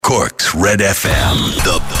Cork's Red FM,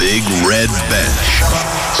 the Big Red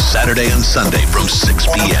Bench. Saturday and Sunday from 6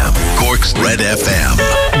 p.m. Cork's Red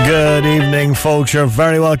FM. Good evening, folks. You're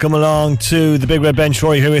very welcome along to the Big Red Bench.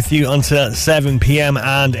 Rory here with you until 7 p.m.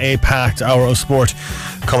 and a packed hour of sport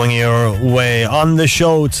coming your way. On the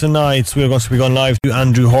show tonight, we're going to be going live to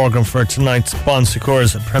Andrew Horgan for tonight's Bon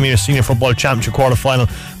Secours Premier Senior Football Championship quarter-final.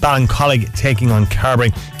 Ballincollig taking on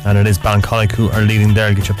Carbery, and it is Ballincollig who are leading there.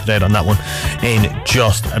 I'll get you up to date on that one in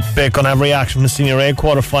just a bit. Going to have reaction from the Senior A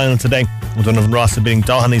quarter-final today. O'Donovan Rossa beating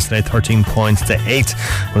Doheneys today 13 points to 8.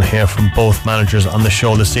 We'll hear from both managers on the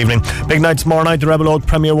show this evening. Big night tomorrow night, the Rebel Oak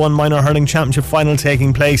Premier 1 Minor Hurling Championship final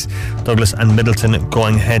taking place. Douglas and Midleton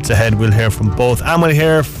going head to head. We'll hear from both, and we'll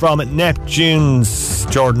hear from Neptune's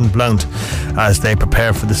Jordan Blount as they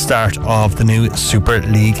prepare for the start of the new Super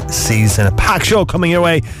League season. A packed show coming your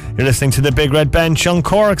way. You're listening to the Big Red Bench on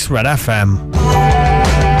Cork's Red FM.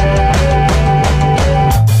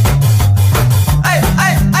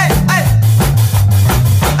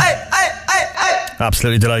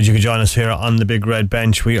 Absolutely delighted you could join us here on the Big Red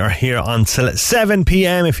Bench. We are here until 7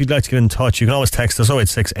 p.m. If you'd like to get in touch, you can always text us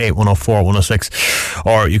 086 8104 106,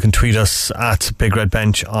 or you can tweet us at Big Red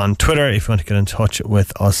Bench on Twitter if you want to get in touch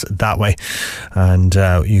with us that way. And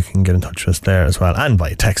you can get in touch with us there as well, and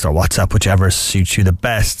by text or WhatsApp, whichever suits you the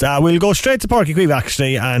best. We'll go straight to Páirc Uí Chaoimh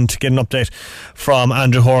actually and get an update from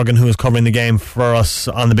Andrew Horgan, who is covering the game for us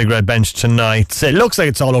on the Big Red Bench tonight. It looks like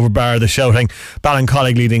it's all over bar the shouting.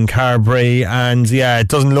 Ballincollig leading Carbery, and yeah, it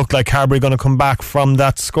doesn't look like Carbery going to come back from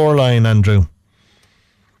that scoreline, Andrew.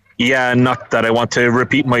 Yeah, not that I want to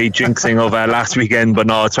repeat my jinxing of last weekend, but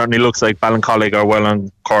no, it certainly looks like Ballincollig are well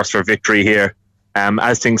on course for victory here.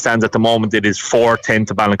 As things stand at the moment, it is 4-10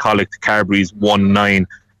 to Ballincollig to Carbery's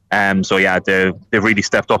 1-9. So yeah, they've really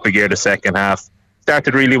stepped up a gear the second half.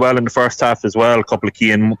 Started really well in the first half as well. A couple of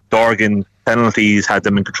Cian Dorgan penalties had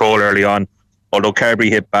them in control early on, although Carbery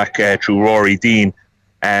hit back through Rory Dean.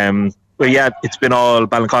 But yeah, it's been all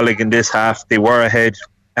Ballincollig in this half. They were ahead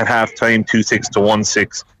at half time, 2-6 to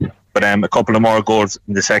 1-6. But a couple of more goals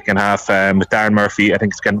in the second half. With Darren Murphy, I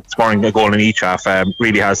think it's scoring a goal in each half.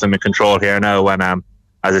 Really has them in control here now. And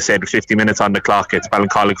as I said, with 50 minutes on the clock, it's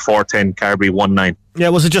Ballincollig 4-10, Carbery 1-9. Yeah,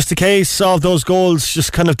 was it just a case of those goals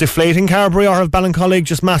just kind of deflating Carbery, or have Ballincollig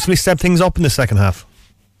just massively stepped things up in the second half?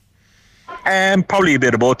 Probably a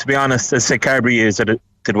bit of both, to be honest. As I said, Carbery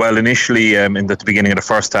did well initially in the beginning of the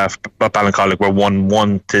first half, but Ballincollig were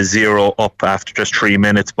 1-0 up after just 3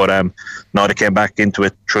 minutes. But now they came back into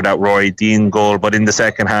it through that Rory Dean goal. But in the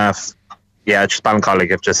second half, yeah, just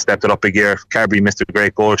Ballincollig have just stepped it up a gear. Carbery missed a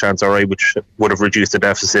great goal chance, alright, which would have reduced the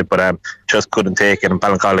deficit, but just couldn't take it. And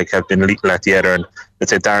Ballincollig have been lethal at the other. And I'd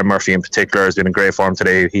say Darren Murphy in particular has been in great form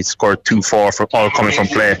today. He scored 2-4 for all coming from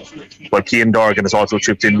play. But Cian Dorgan has also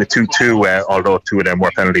chipped in with 2-2, although 2 of them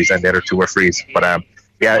were penalties and the other 2 were frees. But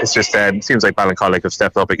yeah, it's just seems like Ballincollig have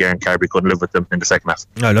stepped up again. Carbery couldn't live with them in the second half.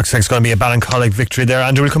 No, it looks like it's going to be a Ballincollig victory there.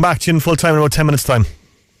 Andrew, we'll come back to you in full time in about 10 minutes time.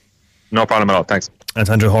 No problem at all, thanks. That's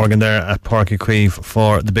Andrew Horgan there at Páirc Uí Chaoimh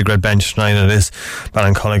for the Big Red Bench tonight. It is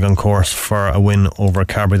Ballincollig on course for a win over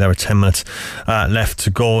Carbery. There were 10 minutes left to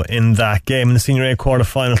go in that game. In the Senior A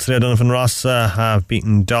quarter-final today, O'Donovan Rossa have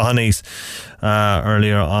beaten Doheneys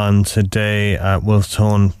earlier on today at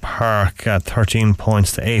Midleton Park at 13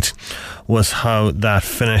 points to 8 was how that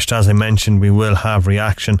finished. As I mentioned, we will have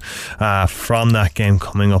reaction from that game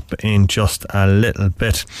coming up in just a little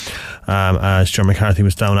bit, as Ger McCarthy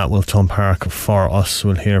was down at Midleton Park for us.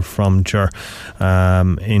 We'll hear from Ger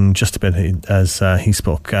in just a bit as he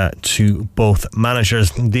spoke to both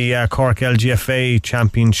managers. The Cork LGFA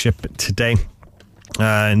Championship today.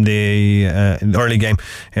 In the early game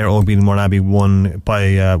here, OB and Mournabbey won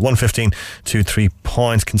by 115 to 3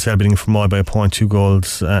 points. Kinsale beating Fermoy by a point, 2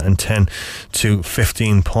 goals and 10 to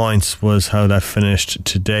 15 points was how that finished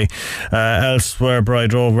today. Elsewhere,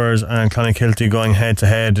 Bride Rovers and Clonakilty going head to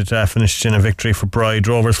head. It finished in a victory for Bride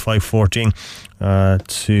Rovers 5-14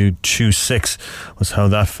 to 2-6 was how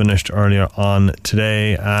that finished earlier on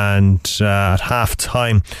today. And at half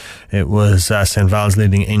time it was St. Val's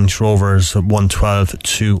leading Inch Rovers 112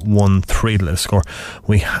 to 1-3, the score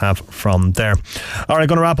we have from there. Alright,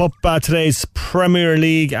 going to wrap up today's Premier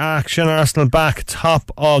League action. Arsenal back top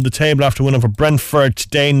of the table after win over Brentford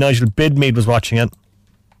today. Nigel Bidmead was watching it.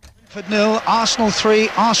 Brentford 0, Arsenal 3.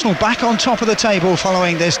 Arsenal back on top of the table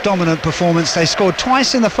following this dominant performance. They scored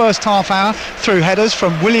twice in the first half hour through headers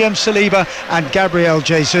from William Saliba and Gabriel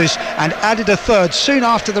Jesus, and added a third soon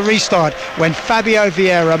after the restart when Fabio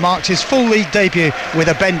Vieira marked his full league debut with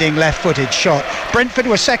a bending left-footed shot. Brentford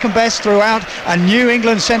were second best throughout, and New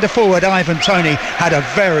England centre-forward Ivan Toney had a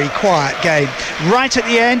very quiet game. Right at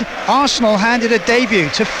the end, Arsenal handed a debut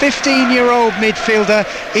to 15-year-old midfielder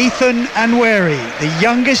Ethan Nwaneri, the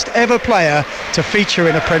youngest ever player to feature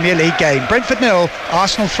in a Premier League game. Brentford 0,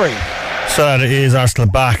 Arsenal 3. So that is Arsenal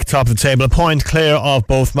back top of the table, a point clear of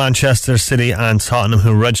both Manchester City and Tottenham,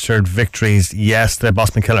 who registered victories yesterday.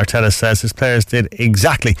 Boss Mikel Arteta says his players did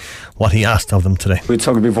exactly what he asked of them today. We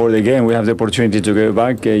talked before the game, we have the opportunity to go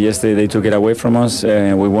back. Yesterday they took it away from us,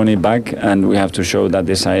 we won it back, and we have to show that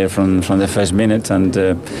desire from the first minute, and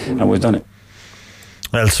we've done it.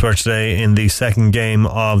 Elsewhere today in the second game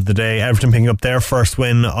of the day, Everton picking up their first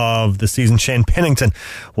win of the season. Shane Pennington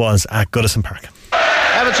was at Goodison Park.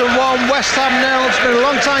 Everton 1, West Ham 0. It's been a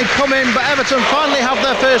long time coming, but Everton finally have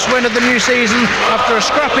their first win of the new season after a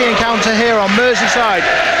scrappy encounter here on Merseyside.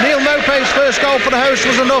 Neil Maupay's first goal for the hosts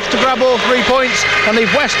was enough to grab all 3 points and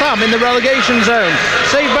leave West Ham in the relegation zone.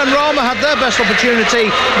 Save Ben Rama had their best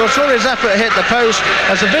opportunity, but saw his effort hit the post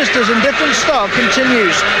as the visitors' indifferent start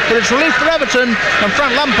continues. But it's relief for Everton and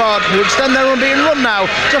Frank Lampard, who extend their unbeaten run now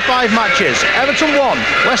to 5 matches. Everton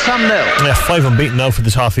 1, West Ham 0. Yeah, 5 unbeaten now for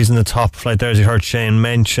the Toffees in the top flight there, as you heard Shane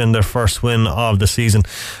mention their first win of the season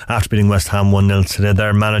after beating West Ham 1-0 today.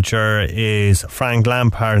 Their manager is Frank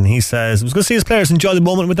Lampard, and he says it was good to see his players enjoy the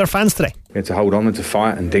moment with their fans today. We had to hold on and to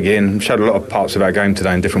fight and dig in. Showed a lot of parts of our game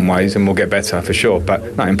today in different ways, and we'll get better for sure,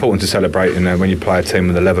 but not important to celebrate when you play a team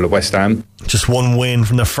with the level of West Ham. Just one win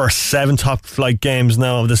from their first 7 top flight games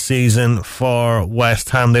now of the season for West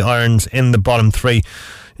Ham. The Irons in the bottom 3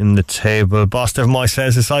 in the table. Boss Stephen Moy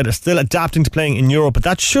says his side are still adapting to playing in Europe, but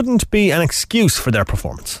that shouldn't be an excuse for their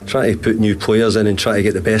performance. Try to put new players in and try to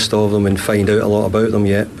get the best of them and find out a lot about them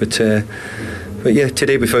yet, but yeah,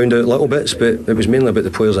 today we found out little bits, but it was mainly about the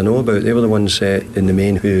players I know about. They were the ones in the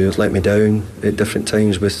main who let me down at different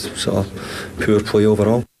times with sort of poor play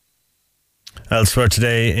overall. Elsewhere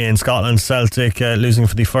today in Scotland, Celtic losing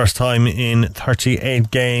for the first time in 38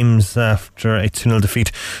 games after a 2-0 defeat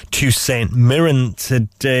to St Mirren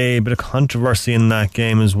today. Bit of controversy in that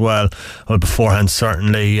game as well. Well, beforehand,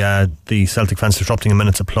 certainly the Celtic fans disrupting a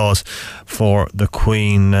minute's applause for the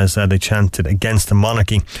Queen as they chanted against the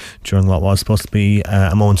monarchy during what was supposed to be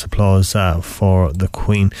a moment's applause for the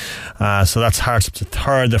Queen. So that's Hearts up to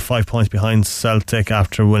third. They're 5 points behind Celtic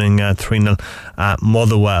after winning 3-0 at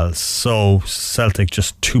Motherwell. So Celtic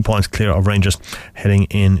just 2 points clear of Rangers heading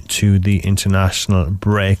into the international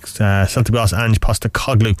break. Celtic boss Ange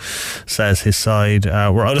Postecoglou says his side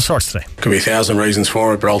were out of sorts today. Could be 1,000 reasons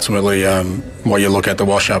for it, but ultimately what you look at the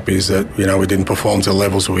wash up is that we didn't perform to the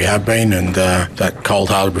levels that we have been, and that cold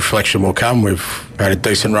hard reflection will come. We've had a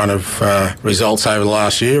decent run of results over the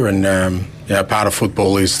last year, and part of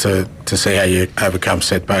football is to see how you overcome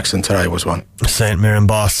setbacks, and today was one. St Mirren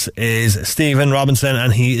boss is Stephen Robinson,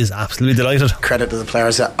 and he is absolutely delighted. Credit to the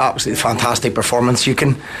players, an absolutely fantastic performance. You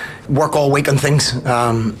can work all week on things,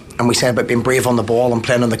 and we say about being brave on the ball and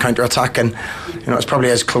playing on the counter attack, and it's probably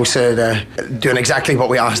as close to doing exactly what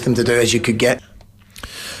we asked them to do as you could get.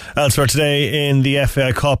 Elsewhere today in the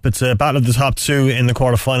FAI Cup, it's a battle of the top 2 in the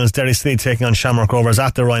quarter-finals. Derry City taking on Shamrock Rovers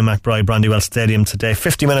at the Ryan McBride Brandywell Stadium today.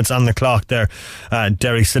 50 minutes on the clock there.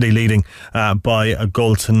 Derry City leading by a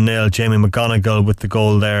 0-0. Jamie McGonigal with the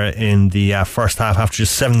goal there in the first half after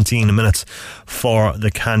just 17 minutes for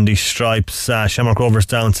the Candy Stripes. Shamrock Rovers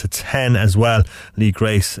down to 10 as well. Lee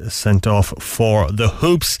Grace sent off for the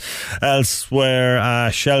Hoops.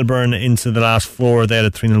 Elsewhere, Shelburne into the last 4. They had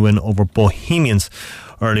a 3-0 win over Bohemians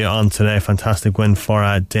earlier on today. Fantastic win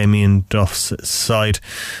for Damien Duff's side,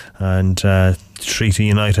 and Treaty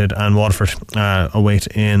United and Waterford await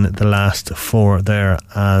in the last 4 there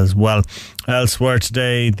as well. Elsewhere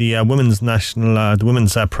today, the Women's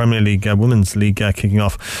Premier League Women's League kicking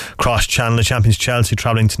off cross channel. The champions Chelsea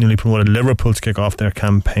travelling to newly promoted Liverpool to kick off their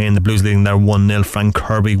campaign. The Blues leading there 1-0. Frank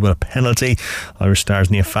Kirby with a penalty. Irish stars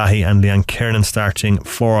Nia Fahy and Leanne Kiernan starting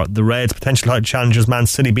for the Reds. Potential title challengers Man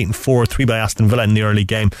City beaten 4-3 by Aston Villa in the early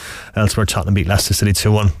game. Elsewhere, Tottenham beat Leicester City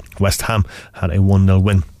 2-1. West Ham had a 1-0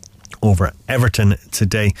 win over Everton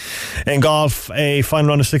today. In golf, a final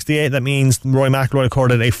round of 68. That means Rory McIlroy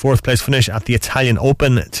recorded a 4th place finish at the Italian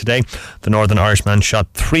Open today. The Northern Irishman shot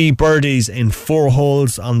 3 birdies in 4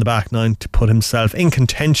 holes on the back nine to put himself in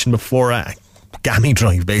contention before gammy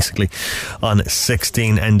drive basically on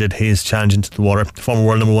 16 ended his challenge into the water. Former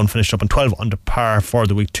world number 1 finished up on 12 under par for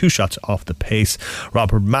the week, 2 shots off the pace.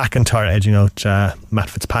 Robert McIntyre edging out Matt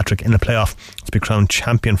Fitzpatrick in the playoff to be crowned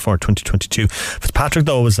champion for 2022. Fitzpatrick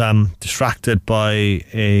though was distracted by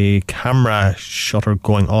a camera shutter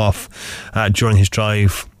going off during his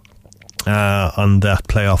drive on that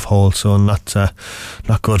playoff hole, so not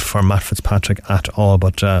good for Matt Fitzpatrick at all,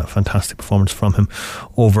 but fantastic performance from him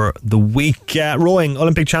over the week. Rowing,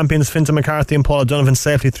 Olympic champions Fintan McCarthy and Paul O'Donovan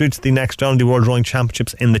safely through to the next round of the World Rowing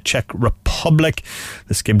Championships in the Czech Republic.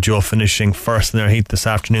 The skip duo finishing first in their heat this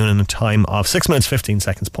afternoon in a time of 6 minutes 15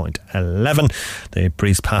 seconds .11. They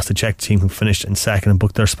breezed past the Czech team who finished in second and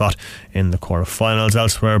booked their spot in the quarterfinals.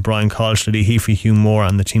 Elsewhere, Brian Colch, Liddy Heafy, Hugh Moore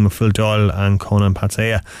and the team of Phil Doyle and Conan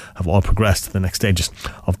Patsea have all progressed to the next stages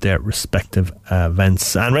of their respective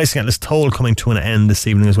events. And racing at Listowel coming to an end this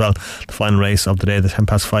evening as well. The final race of the day, the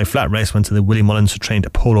 5:10 flat race, went to the Willie Mullins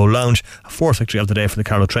trained Polo Lounge, a 4th victory of the day for the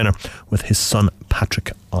Carlow trainer with his son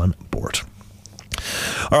Patrick on board.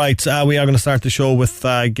 Alright, we are going to start the show with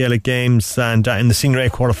Gaelic games, and in the Senior A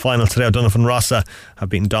quarter-final today, O'Donovan Rossa have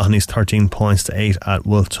beaten Doheneys 13 points to 8 at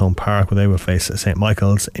Wolftown Park, where they will face St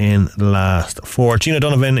Michael's in the last 4. Gina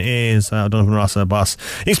Donovan is O'Donovan Rossa boss.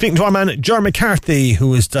 He's speaking to our man Ger McCarthy,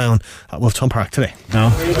 who is down at Wolftown Park today.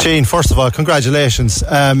 Gene, first of all, congratulations.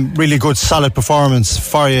 Really good, solid performance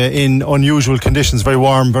for you in unusual conditions, very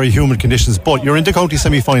warm, very humid conditions, but you're in the county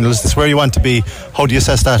semi-finals. This is where you want to be. How do you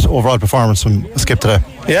assess that overall performance from Skip today?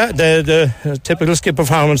 Yeah, the typical Skip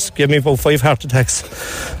performance gave me about 5 heart attacks,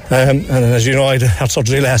 and as you know, I had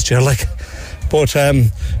surgery last year, but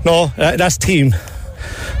that's team.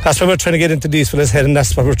 That's why we're trying to get into these for his head, and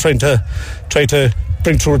that's what we're trying to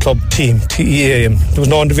bring through a club team, TEAM. There was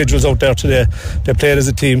no individuals out there today. They played as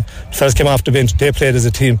a team. The fellas came off the bench, they played as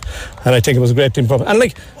a team, and I think it was a great team performance.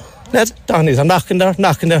 And that's Doheneys are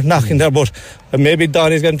knocking there, but maybe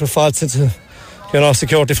Doheneys getting for fault since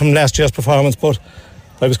security from last year's performance, but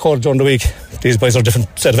I was called during the week. These boys are a different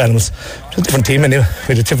set of animals. It's a different team anyway.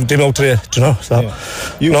 We had a different team out today, So,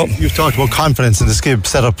 You've talked about confidence in the Skip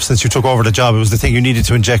setup since you took over the job. It was the thing you needed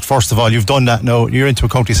to inject first of all. You've done that now. You're into a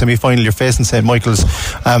county semi-final. You're facing St Michael's.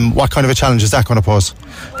 What kind of a challenge is that going to pose?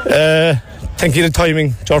 Thinking the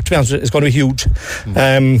timing, George, to be honest, is going to be huge.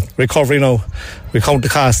 Recovery now, we count the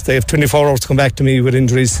cost. They have 24 hours to come back to me with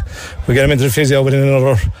injuries. We get them into the physio within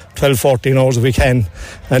another 12-14 hours if we can,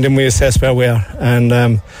 and then we assess where we are.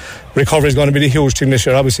 And recovery is going to be the huge thing this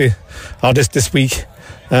year, obviously, or this week.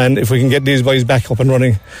 And if we can get these boys back up and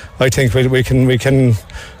running, I think we can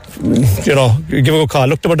give a good call.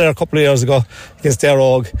 Looked, they were there a couple of years ago against their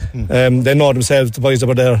Og. They know themselves, the boys that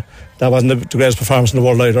were there. That wasn't the greatest performance in the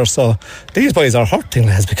world either. So these boys are hurting,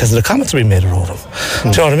 lads, because of the comments being made around them. Do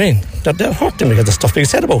you know what I mean? They're hurting because of the stuff being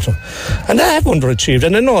said about them, and they have underachieved,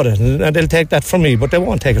 and they know that, and they'll take that from me, but they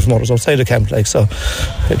won't take it from others outside the camp.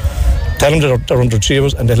 Tell them they're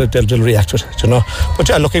underachievers, and they'll react to it, But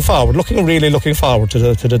yeah, looking really looking forward to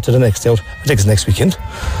the next out. I think it's next weekend.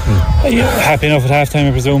 Are you happy enough at half time,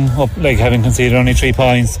 I presume, having conceded only 3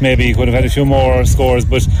 points? Maybe you could have had a few more scores,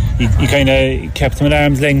 but you kind of kept them at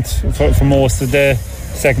arm's length for most of the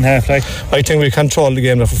second half. I think we controlled the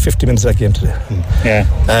game for 50 minutes of that game today.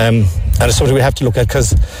 And it's something we have to look at,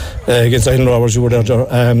 because against Island Rovers, you were there,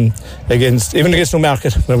 against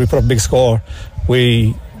Newmarket, where we put up a big score,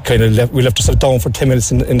 we left ourselves down for 10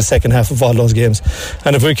 minutes in the second half of all those games,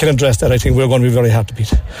 and if we can address that, I think we're going to be very hard to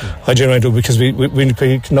beat. I genuinely do, because we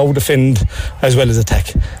can now defend as well as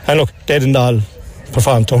attack. And look, they didn't all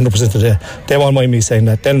perform to 100% today. They won't mind me saying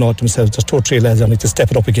that. They'll know it themselves. There's 2 or 3 lads that need to step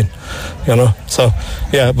it up again, so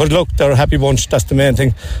yeah, but look, they're a happy bunch. That's the main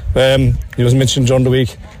thing. It was mentioned during the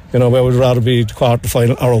week, where we'd rather be the quarter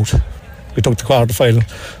final or out. We took the quarter final,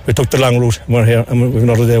 we took the long route, and we're here, and we've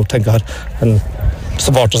another day out, thank God, and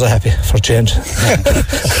supporters are happy for a change.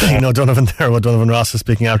 Donovan Rossa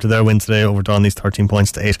speaking after their win today over Doheneys 13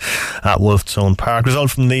 points to 8 at Wolftown Park. Result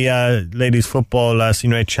from the ladies football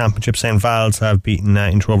Senior A Championship, St Val's have beaten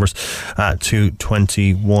Inch Rovers to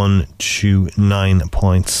 21 to 9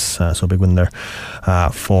 points, so a big win there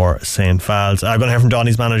for St Val's. I'm going to hear from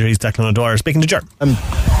Doheneys manager, he's Declan O'Dwyer, speaking to Ger.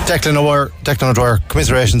 Declan O'Dwyer,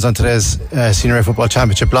 commiserations on today's Senior A Football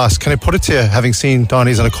Championship loss. Can I put it to you, having seen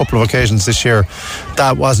Doheneys on a couple of occasions this year,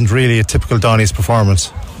 that wasn't really a typical Doheneys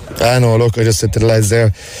performance? I know, look, I just said to the lads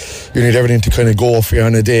there, you need everything to kind of go for you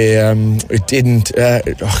on a day. It didn't.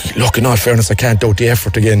 Look, in all fairness, I can't doubt the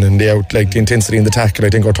effort again and the intensity in the tackle. I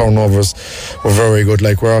think our turnovers were very good.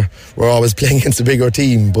 Like we're always playing against a bigger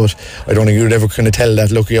team, but I don't think you'd ever kind of tell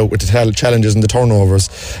that looking out with the challenges and the turnovers.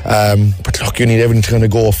 But look, you need everything to kind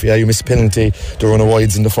of go for you. You miss a penalty, the run of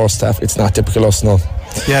wides in the first half. It's not typical us, no.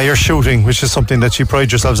 Yeah, you're shooting, which is something that you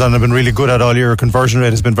pride yourselves on and have been really good at all year. Your conversion rate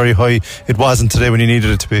has been very high. It wasn't today when you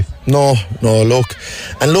needed it to be. No, look,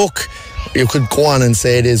 you could go on and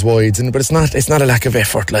say it is wides, but it's not a lack of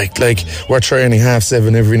effort. Like we're training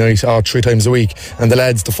 7:30 every night, or 3 times a week, and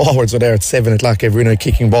the forwards are there at 7 o'clock every night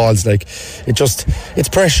kicking balls. Like it's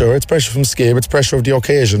pressure from Skib, it's pressure of the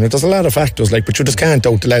occasion. There's a lot of factors, but you just can't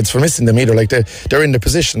doubt the lads for missing them either. Like they're in the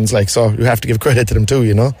positions, so you have to give credit to them too,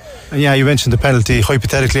 you know. Yeah, you mentioned the penalty.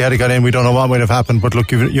 Hypothetically, had it got in, we don't know what might have happened. But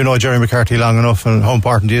look, you know Jerry McCarthy long enough and how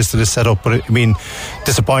important he is to this setup. But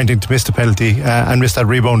disappointing to miss the penalty and miss that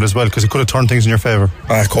rebound as well, because it could have turned things in your favour.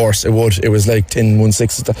 Of course it would. It was like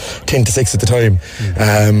 10-6 at the time.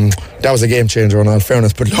 That was a game changer in all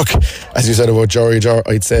fairness. But look, as you said about Jory,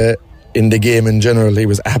 I'd say in the game in general he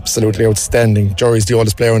was absolutely outstanding. Jory's the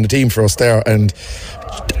oldest player on the team for us there, and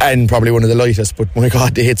probably one of the lightest, but my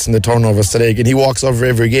God, the hits and the turnovers today, and he walks over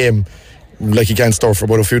every game like he can't start for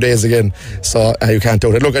about a few days again, so you can't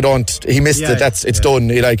do it. Look, he missed it, it's done.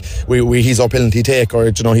 He's our penalty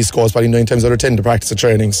taker, he scores probably 9 times out of 10 to practice at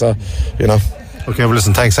training, so Okay, well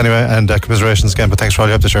listen, thanks anyway, and commiserations again, but thanks for all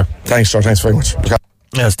you have to share. Thanks, Jar, thanks very much.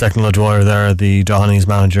 Yes, Declan O'Dwyer there, the Doheneys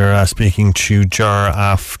manager, speaking to Jar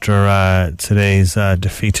after today's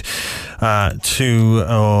defeat to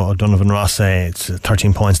O'Donovan Rossa. It's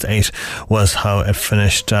 13 points to 8 was how it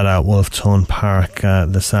finished at Wolftown Park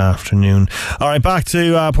this afternoon. Alright, back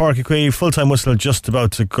to Páirc Uí Chaoimh. Full-time whistle just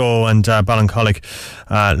about to go, and Ballincollig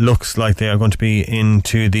looks like they are going to be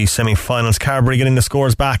into the semi-finals. Carbery getting the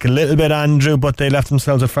scores back a little bit, Andrew, but they left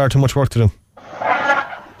themselves with far too much work to do.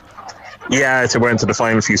 Yeah, so we're into the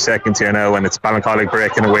final few seconds here now, and it's Ballincollig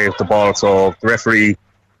breaking away with the ball, so the referee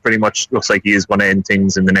pretty much looks like he is going to end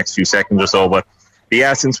things in the next few seconds or so. But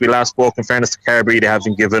since we last spoke, in fairness to Carbery, they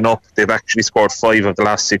haven't given up. They've actually scored 5 of the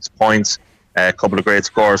last 6 points. A couple of great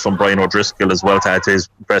scores from Brian O'Driscoll as well to add to his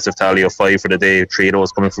impressive tally of 5 for the day. 3 of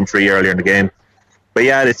those coming from 3 earlier in the game. But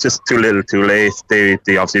yeah, it's just too little too late. They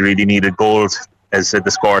obviously really needed goals. As I said,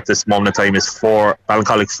 the score at this moment in time is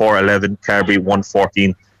Ballincollig 4-11, Carbery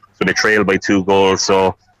 1-14. So they trail by 2 goals.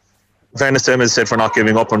 So in fairness to them, as I said, for not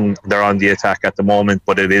giving up, and they're on the attack at the moment,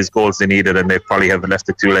 but it is goals they needed, and they probably haven't left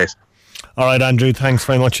it too late. Alright, Andrew, thanks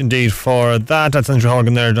very much indeed for that. That's Andrew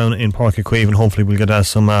Horgan there down in Páirc Uí Chaoimh, and hopefully we'll get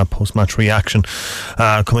some post-match reaction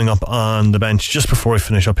coming up on the bench just before we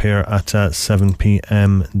finish up here at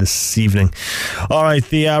 7pm this evening. Alright,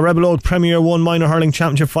 the Rebel Oak Premier 1 Minor Hurling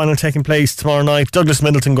Championship final taking place tomorrow night. Douglas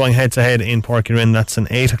Midleton going head to head in Páirc Uí Chaoimh. That's an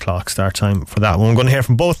 8 o'clock start time for that one. We're going to hear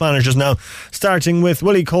from both managers now, starting with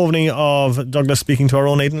Willie Coveney of Douglas, speaking to our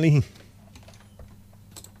own Aidan Leahy.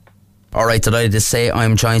 Alright, delighted to say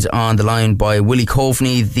I'm joined on the line by Willie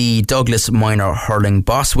Coveney, the Douglas minor hurling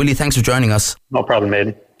boss. Willie, thanks for joining us. No problem,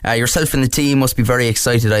 Aidan. Yourself and the team must be very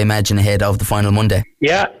excited, I imagine, ahead of the final Monday.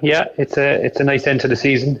 Yeah, it's a nice end to the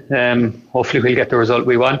season. Hopefully we'll get the result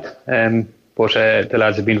we want. But the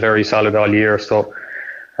lads have been very solid all year, so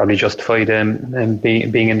probably justified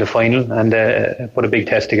being in the final, and put a big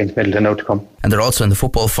test against Midleton now to come. And they're also in the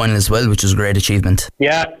football final as well, which is a great achievement.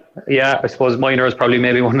 Yeah, I suppose minor is probably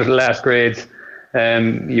maybe one of the last grades.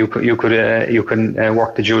 You can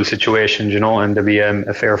work the dual situations, and there'll be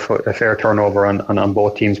a fair turnover on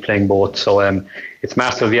both teams playing both. So it's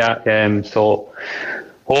massive, yeah. So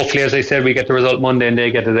hopefully, as I said, we get the result Monday and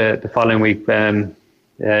they get to the following week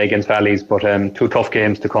against Valleys. But 2 tough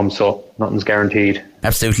games to come, so nothing's guaranteed.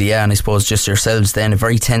 Absolutely, yeah. And I suppose just yourselves then, a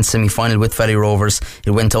very tense semi-final with Valley Rovers.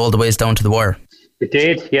 It went all the ways down to the wire. It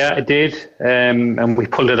did, yeah, it did, and we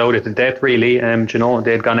pulled it out at the death, really.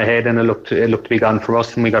 They'd gone ahead, and it looked to be gone for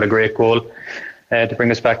us, and we got a great goal to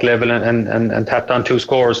bring us back level and tapped on 2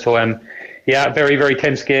 scores. So, very, very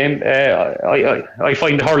tense game. I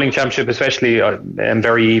find the hurling championship especially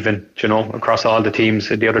very even, across all the teams.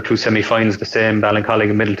 The other 2 semi-finals the same,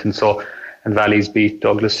 Ballincollig and Midleton. So, and Valleys beat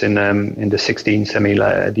Douglas in the 16 semi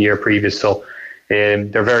the year previous. So.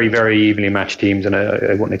 They're very, very evenly matched teams, and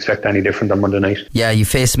I wouldn't expect any different on Monday night. Yeah, you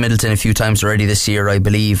faced Midleton a few times already this year, I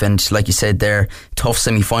believe, and like you said there, tough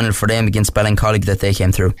semi-final for them against Ballincollig that they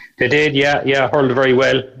came through. They did, yeah, hurled very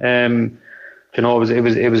well. you know,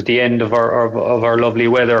 it was the end of our lovely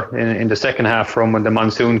weather in the second half from when the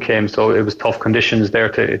monsoon came, so it was tough conditions there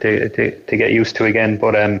to get used to again.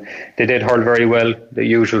 But they did hurl very well, the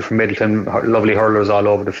usual from Midleton, lovely hurlers all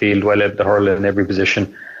over the field, well able to hurl in every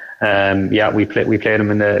position. We played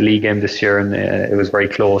them in the league game this year, and it was very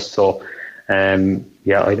close. So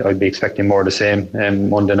I'd be expecting more of the same.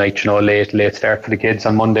 Monday night, you know, late start for the kids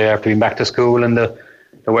on Monday after being back to school, and the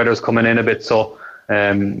weather's coming in a bit, so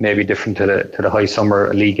maybe different to the high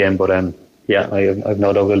summer league game. But I've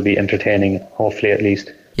no doubt it'll be entertaining, hopefully at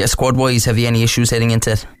least. Yeah, squad wise, have you any issues heading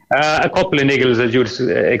into it? A couple of niggles, as you'd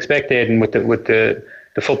expect, Aidan, with the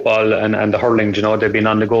football and the hurling. You know, they've been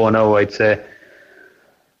on the go now, I'd say.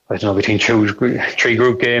 I don't know, between three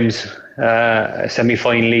group games, a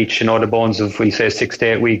semi-final each, you know, the bones of, we'll say, 6 to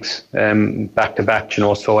 8 weeks back to back, you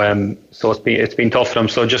know, so it's been tough for them.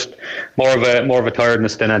 So just more of a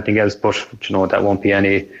tiredness than anything else, but you know, that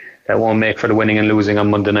won't make for the winning and losing on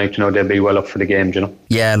Monday night. You know, they'll be well up for the game, you know.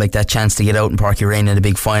 Yeah, like that chance to get out in Páirc Uí Rinn in a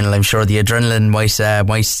big final. I'm sure the adrenaline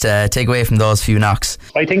might take away from those few knocks.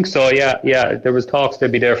 I think so. Yeah. There was talks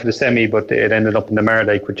they'd be there for the semi, but it ended up in the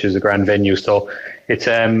Mardyke, which is a grand venue. So it's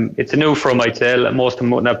a new for them, I'd say. Most of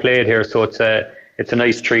them wouldn't have played here, so it's a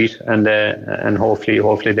nice treat, and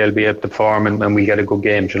hopefully they'll be able to perform and we get a good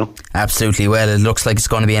game, you know. Absolutely. Well, it looks like it's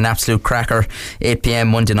going to be an absolute cracker. 8 p.m.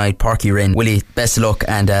 Monday night, Páirc Uí Rinn. Willie, best of luck,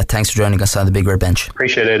 and thanks for joining us on the Big Red Bench.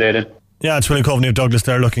 Appreciate it, Aidan. Yeah, it's Willie Coveney of Douglas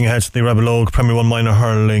there, looking ahead to the Rebelog Premier 1 Minor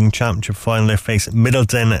Hurling Championship final. They face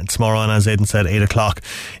Midleton tomorrow, and as Aidan said, 8 o'clock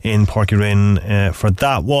in Páirc Uí Rinn for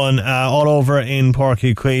that one. All over in Páirc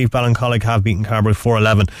Uí Chaoimhin, Ballincollig have beaten Carbery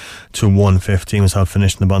 4-11 to 1-15. Was how it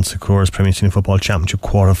finished in the Bonsecours Premier Senior Football Championship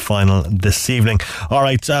quarter final this evening.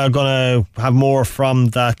 Alright, going to have more from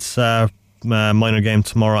that minor game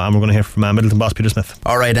tomorrow, and we're going to hear from Midleton boss Peter Smith.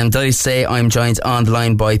 Alright, I'm delighted to say I'm joined on the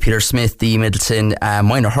line by Peter Smith, the Midleton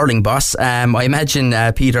minor hurling boss. I imagine,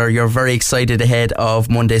 Peter, you're very excited ahead of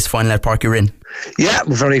Monday's final at Páirc Uí Rinn. Yeah,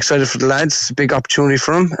 we're very excited for the lads. It's a big opportunity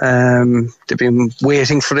for them. They've been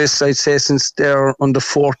waiting for this, I'd say, since they're under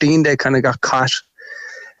 14. They kind of got caught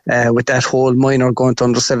with that whole minor going to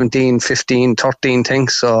under 17, 15, 13 thing.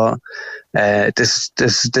 So this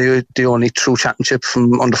is the only true championship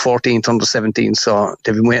from under 14 to under 17. So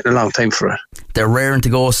they've been waiting a long time for it. They're raring to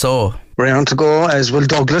go, so. Raring to go, as will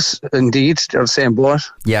Douglas, indeed. They're the same boat.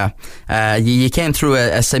 Yeah. You came through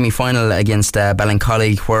a semi-final against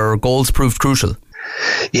Ballincollig where goals proved crucial.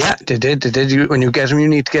 Yeah, they did. When you get them, you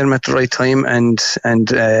need to get them at the right time, and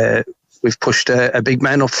we've pushed a big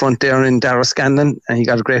man up front there in Dara Scanlon, and he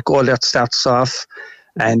got a great goal there to start us off,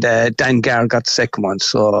 and Dan Garr got the second one.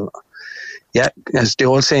 So yeah, as the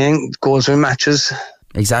old saying, goals win matches.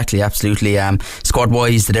 Exactly, absolutely. Squad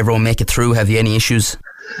wise, did everyone make it through? Have you any issues?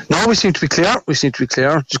 No, we seem to be clear.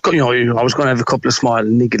 Just, you know, you're always going to have a couple of small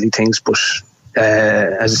niggly things, but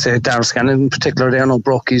as I said, Dara Scanlon in particular there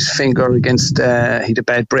broke his finger against he had a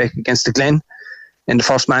bad break against the Glen in the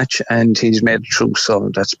first match, and he's made it through,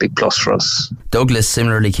 so that's a big plus for us. Douglas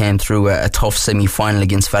similarly came through a tough semi-final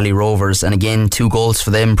against Valley Rovers, and again 2 goals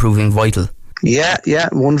for them proving vital. Yeah,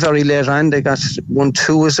 one very late on. They got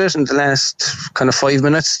 1-2, was it, in the last kind of 5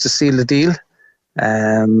 minutes to seal the deal.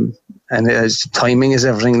 And timing is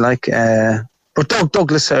everything, like. But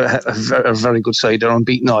Douglas are a very good side. They're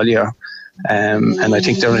unbeaten all year. And I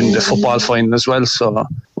think they're in the football final as well, so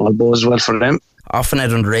all bodes well for them. Often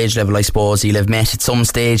at underage level, I suppose, you'll have met at some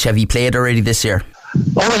stage. Have you played already this year?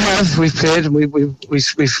 Oh, we have. We've played.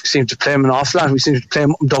 We seem to play them an awful lot. We seem to play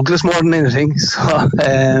Douglas more than anything. So,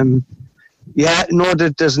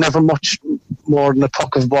 there's never much more than a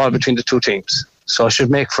puck of ball between the two teams. So it should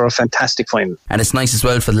make for a fantastic final. And it's nice as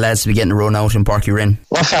well for the lads to be getting a run out in Páirc Uí Rinn.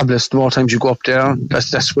 Well, fabulous. The more times you go up there,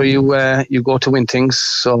 that's where you go to win things.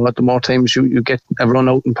 So the more times you get a run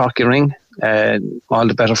out in Páirc Uí Rinn, all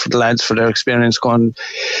the better for the lads, for their experience going,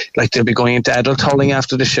 like they'll be going into adult hurling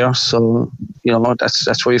after this year. So, you know,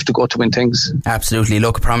 that's where you have to go to win things. Absolutely.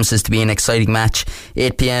 Look, it promises to be an exciting match.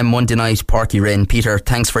 8 p.m. Monday night, Páirc Uí Rinn. Peter,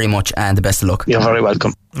 thanks very much and the best of luck. You're very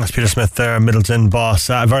welcome. That's Peter Smith there, Midleton boss.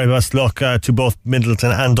 Very best luck to both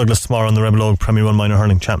Midleton and Douglas tomorrow in the Rebelog Premier 1 Minor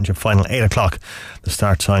Hurling Championship final. 8 o'clock the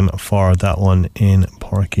start time for that one in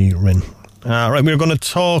Páirc Uí Rinn. Right, we're going to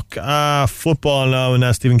talk football now,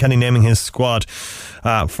 and Stephen Kenny naming his squad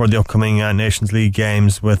for the upcoming Nations League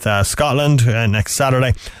games with Scotland next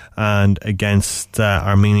Saturday and against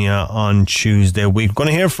Armenia on Tuesday. We're going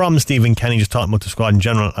to hear from Stephen Kenny, just talking about the squad in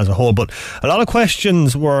general as a whole, but a lot of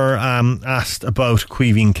questions were asked about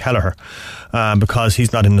Caoimhin Kelleher because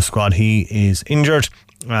he's not in the squad. He is injured,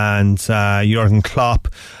 and Jurgen Klopp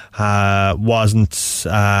wasn't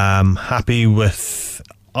happy with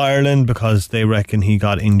Ireland because they reckon he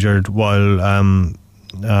got injured while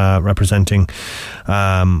representing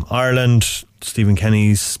Ireland. Stephen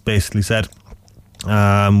Kenny's basically said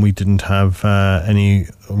we didn't have any.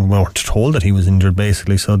 We were told that he was injured,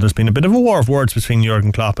 basically. So there's been a bit of a war of words between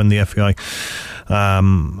Jurgen Klopp and the FAI.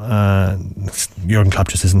 Jurgen Klopp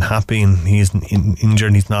just isn't happy, and he isn't injured,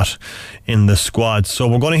 and he's not in the squad. So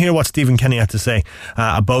we're going to hear what Stephen Kenny had to say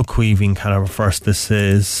about Caoimhin Kelleher first. This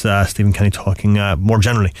is Stephen Kenny talking more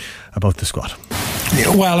generally about the squad.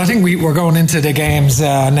 Well, I think we're going into the games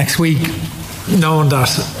next week knowing that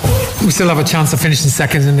we still have a chance of finishing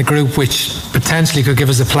second in the group, which potentially could give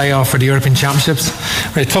us a playoff for the European Championships.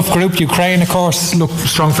 We're a tough group. Ukraine, of course, look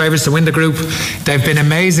strong favourites to win the group. They've been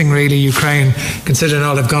amazing, really, Ukraine, considering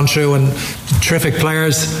all they've gone through, and terrific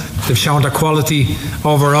players. They've shown their quality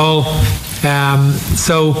overall.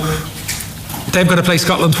 So they've got to play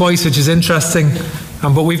Scotland twice, which is interesting.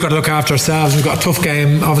 But we've got to look after ourselves. We've got a tough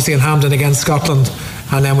game, obviously, in Hampden against Scotland,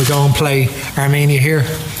 and then we go and play Armenia here,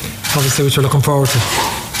 obviously, which we're looking forward to.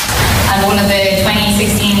 And one of the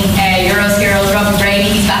 2016 Euros heroes, Robin Brady,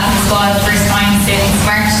 he's back in the squad first time since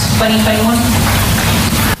March 2021.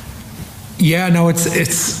 Yeah, no, it's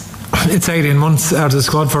 18 months out of the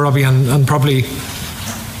squad for Robbie, and probably,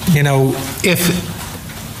 you know, if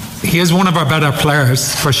he is one of our better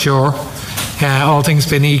players for sure, all things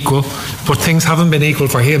being equal, but things haven't been equal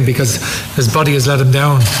for him because his body has let him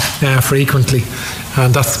down frequently,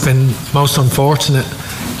 and that's been most unfortunate.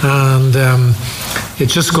 And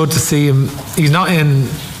it's just good to see him. He's not in.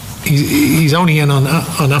 He's only in on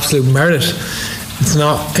absolute merit. It's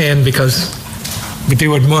not in because we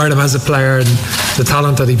do admire him as a player and the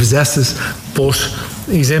talent that he possesses, but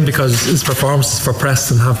he's in because his performances for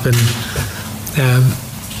Preston have been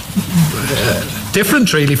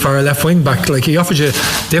different, really, for a left wing back. Like, he offers you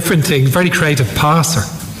different things. Very creative passer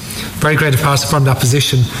from that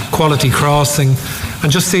position. Quality crossing,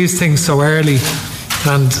 and just sees things so early.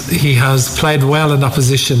 And he has played well in that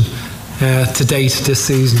position to date this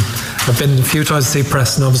season. I've been a few times to see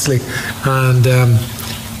Preston, obviously, and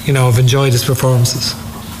you know, I've enjoyed his performances.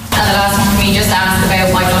 And the last one for me, just asked about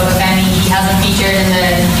Michael Bafemi. He hasn't featured in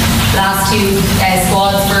the last two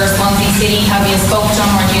squads for Swansea City. Have you spoken to him,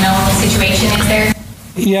 or do you know what the situation is there?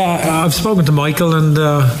 Yeah, I've spoken to Michael, and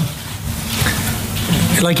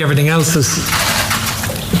like everything else, there's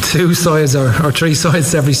two sides or three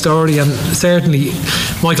sides to every story, and certainly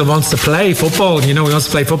Michael wants to play football. You know, he wants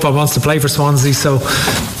to play football, wants to play for Swansea. So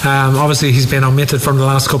obviously he's been omitted from the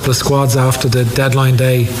last couple of squads after the deadline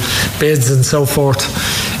day bids and so forth.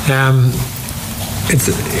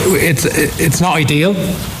 It's not ideal.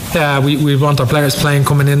 We want our players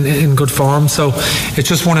coming in good form. So it's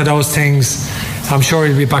just one of those things. I'm sure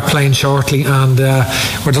he'll be back playing shortly, and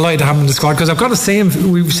we're delighted to have him in the squad, because I've got to say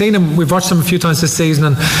him. We've watched him a few times this season,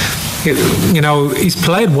 and you know, he's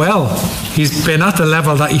played well. He's been at the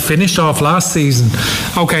level that he finished off last season.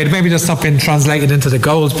 Okay, maybe that's not been translated into the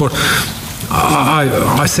goals, but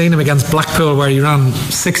I seen him against Blackpool where he ran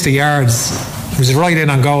 60 yards. He was right in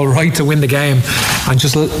on goal, right to win the game, and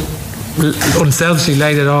just unselfishly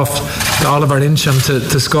laid it off to Oliver Incham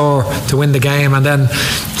to score to win the game, and then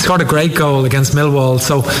scored a great goal against Millwall.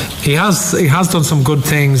 So he has done some good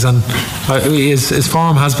things, and his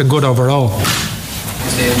form has been good overall.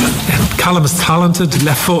 Callum is talented,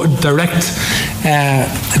 left-footed, direct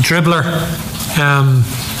dribbler,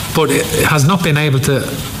 but it has not been able to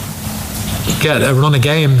get a run of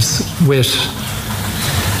games with,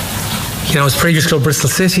 you know, his previous club Bristol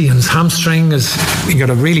City, and his hamstring he got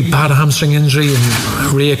a really bad hamstring injury and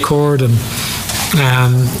reoccurred, and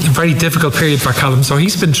a very difficult period for Callum. So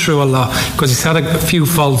he's been through a lot, because he's had a few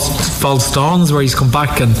false dawns where he's come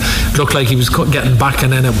back and looked like he was getting back,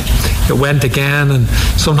 and then it went again, and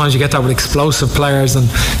sometimes you get that with explosive players. And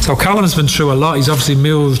so Callum has been through a lot. He's obviously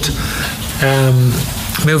moved to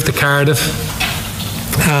Cardiff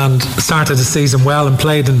and started the season well, and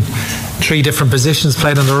played in 3 different positions.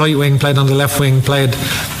 Played on the right wing, played on the left wing, played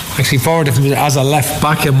actually 4 different, as a left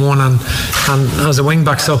back in one, and as a wing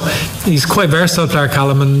back. So he's quite a versatile player,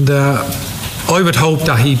 Callum, and I would hope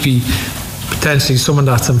that he'd be potentially someone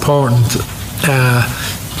that's important,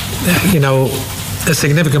 you know, a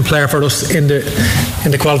significant player for us in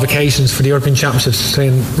the qualifications for the European Championships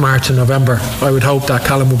between March and November. I would hope that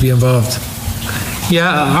Callum will be involved.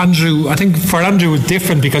 Yeah, Andrew, I think for Andrew it's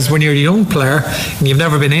different, because when you're a young player and you've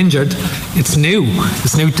never been injured, it's new.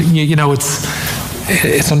 It's new, you know, it's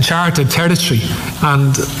uncharted territory,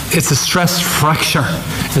 and it's a stress fracture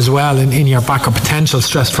as well in your back, a potential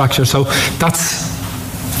stress fracture. So that's,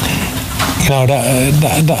 you know,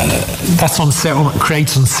 that's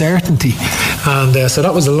creates uncertainty, and so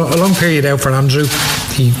that was a long period out for Andrew.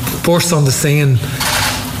 he burst on the scene,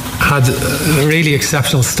 had a really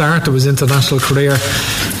exceptional start to his international career.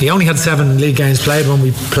 He only had 7 league games played when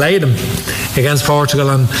we played him against Portugal,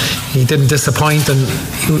 and he didn't disappoint, and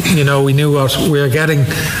we knew what we were getting,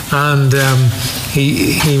 and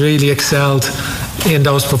he really excelled in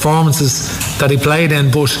those performances that he played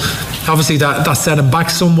in. But obviously that set him back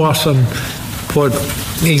somewhat, but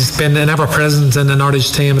he's been an ever-present in the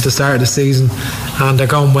Norwich team at the start of the season, and they're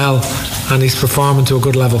going well, and he's performing to a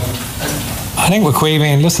good level. I think with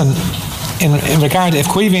Caoimhin, listen, in regard, if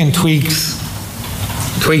Caoimhin tweaks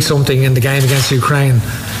something in the game against Ukraine,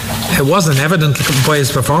 it wasn't evident by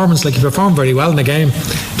his performance. Like, he performed very well in the game,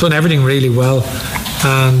 done everything really well,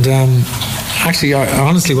 and actually I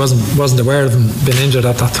honestly wasn't aware of him being injured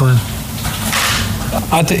at that time.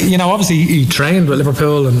 Obviously he trained with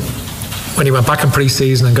Liverpool, and when he went back in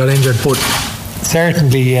pre-season and got injured, but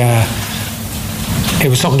certainly it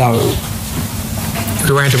was something that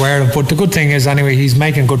we weren't aware of. But the good thing is, anyway, he's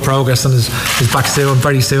making good progress and is back soon,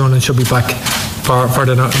 very soon, and should be back for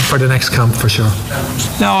the next camp for sure.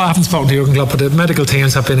 No, I haven't spoken to Jurgen Klopp, but the medical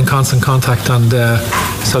teams have been in constant contact, and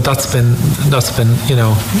so that's been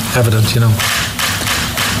evident.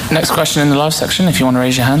 Next question in the live section, if you want to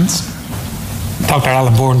raise your hands. Dr.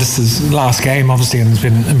 Alan Bourne, this is his last game, obviously, and has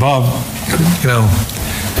been involved,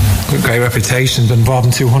 great reputation, been involved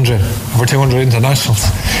in over 200 internationals.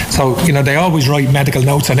 So, they always write medical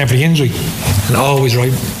notes on every injury, and always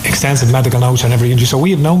write extensive medical notes on every injury. So we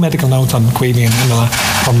have no medical notes on Caoimhin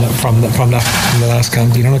from the last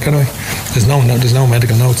camp. There's no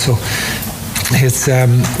medical notes. So it's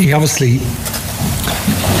he obviously,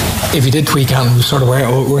 if he did tweak out, we sort of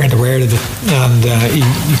weren't aware of it, and he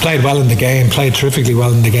played well in the game, played terrifically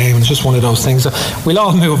well in the game, and it's just one of those things. We'll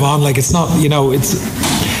all move on. Like, it's not, he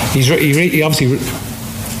obviously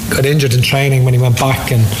got injured in training when he went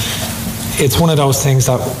back, and it's one of those things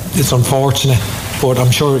that it's unfortunate, but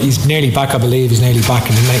I'm sure he's nearly back. I believe he's nearly back,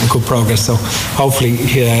 and he's making good progress, so hopefully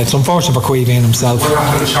it's unfortunate for Caoimhin himself. We're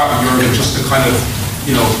going to chat with Jurgen just to kind of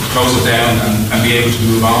close it down and be able to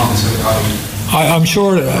move on instead of having. I'm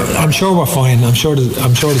sure we're fine. I'm sure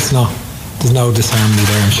it's not. There's no disharmony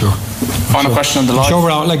there. I'm sure. Final question on the line. I'm sure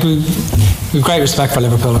we're out. Like, we've great respect for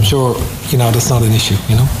Liverpool. I'm sure that's not an issue.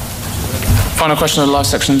 Final question on the live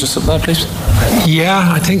section, just up there, please.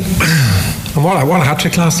 Yeah, I think. And what a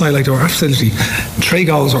hat-trick last night. Like, they were absolutely 3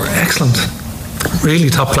 goals were excellent, really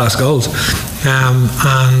top-class goals.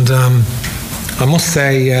 And I must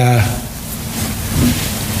say,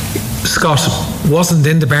 Scott wasn't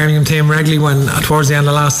in the Birmingham team regularly when, towards the end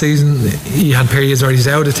of last season, he had periods where he's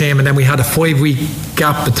out of the team, and then we had a 5-week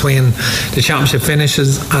gap between the championship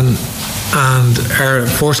finishes and our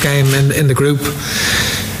first game in the group.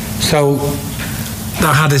 So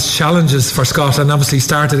that had its challenges for Scott, and obviously he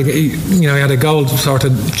had a goal sort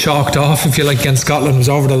of chalked off, if you like, against Scotland, was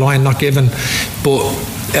over the line, not given, but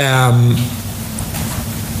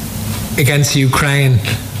against Ukraine,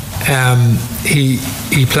 he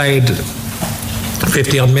played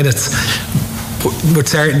 50 odd minutes, but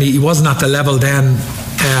certainly he wasn't at the level then,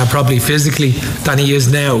 probably physically, than he is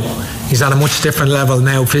now. He's at a much different level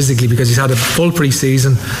now physically, because he's had a full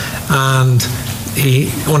pre-season, and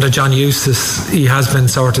he, under John Eustace, he has been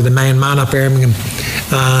sort of the main man at Birmingham,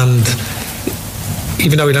 and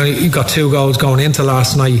even though he got 2 goals going into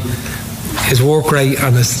last night, his work rate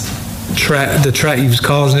and the threat he was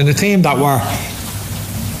causing in a team that were,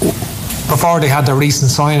 before they had their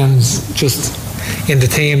recent signings just in the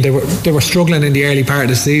team, they were struggling in the early part of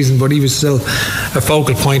the season, but he was still a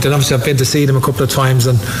focal point. And obviously I've been to see them a couple of times,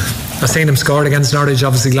 and I've seen him score against Norwich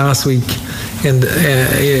obviously last week in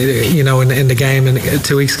the game, and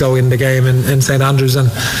 2 weeks ago in the game in St Andrews,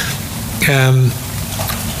 and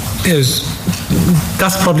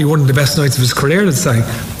that's probably one of the best nights of his career, I'd say.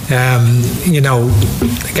 Getting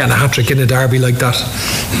a hat-trick in a derby like that,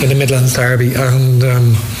 in the Midlands derby, and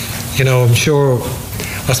I'm sure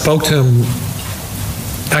I spoke to him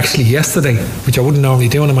actually yesterday, which I wouldn't normally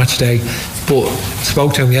do on a match day, but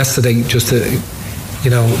spoke to him yesterday just to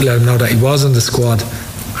let him know that he was in the squad,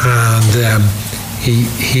 and he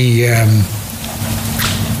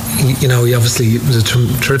obviously, it was a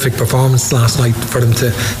terrific performance last night for them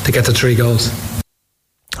to get the 3 goals.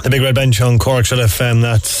 The Big Red Bench on Cork Shell FM.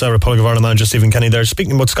 That's Republic of Ireland manager Stephen Kenny there.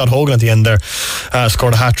 Speaking about Scott Hogan at the end there,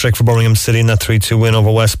 scored a hat-trick for Birmingham City in that 3-2 win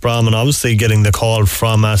over West Brom, and obviously getting the call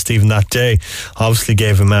from Stephen that day obviously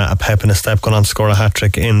gave him a pep in his step, going on to score a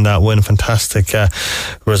hat-trick in that win. Fantastic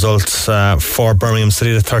results for Birmingham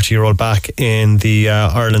City, the 30-year-old back in the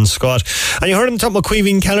Ireland squad. And you heard him talking about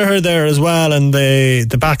Caoimhin Kelleher there as well, and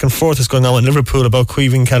the back and forth is going on with Liverpool about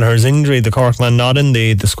Caoimhin Kelleher's injury. The Cork man not in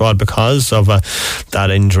the squad because of that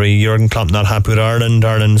injury. Jurgen Klopp not happy with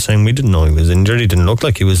Ireland saying we didn't know he was injured, he didn't look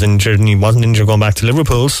like he was injured, and he wasn't injured going back to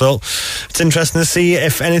Liverpool. So it's interesting to see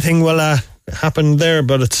if anything will happen there,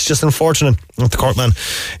 but it's just unfortunate that the Cork man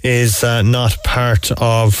is not part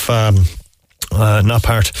of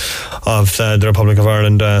the Republic of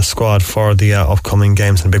Ireland squad for the upcoming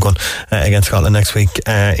games, and a big one against Scotland next week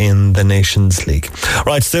in the Nations League.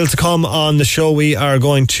 Right, still to come on the show, we are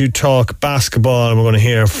going to talk basketball, and we're going to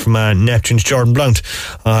hear from Neptune's Jordan Blount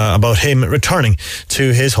about him returning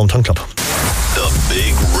to his hometown club. The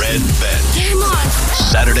Big Red Bench. Come on.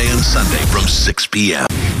 Saturday and Sunday from 6 p.m.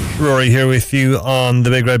 Rory here with you on the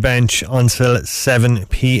Big Red Bench until 7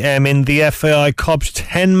 p.m. In the FAI Cup,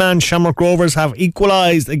 10-man Shamrock Rovers have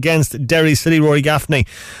equalised against Derry City. Rory Gaffney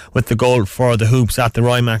with the goal for the Hoops at the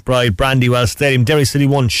Roy McBride Brandywell Stadium. Derry City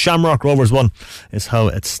 1, Shamrock Rovers 1 is how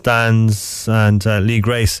it stands. And Lee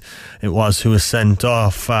Grace, it was who was sent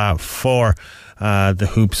off for the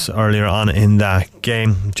Hoops earlier on in that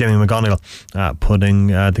game. Jamie McGonigal putting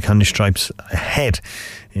the Candy Stripes ahead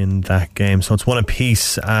in that game. So it's one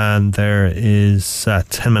apiece, and there is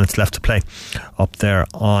 10 minutes left to play up there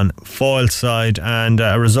on Foyle side. And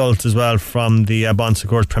a result as well from the Bon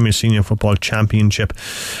Secours Premier Senior Football Championship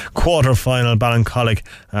quarter-final. Ballincollig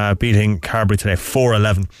beating Carbery today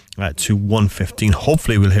 4-11 to 115.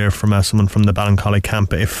 Hopefully we'll hear from someone from the Ballincollig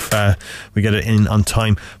camp if we get it in on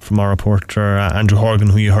time, from our reporter Andrew Horgan,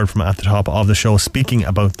 who you heard from at the top of the show, speaking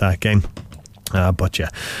about that game. But yeah,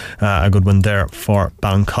 a good one there for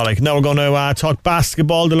Ballincollig. Now we're going to talk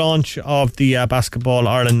basketball. The launch of the Basketball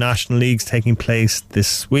Ireland National Leagues taking place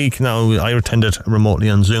this week. Now I attended remotely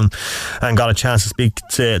on Zoom and got a chance to speak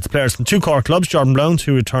to players from two Cork clubs. Jordan Blount,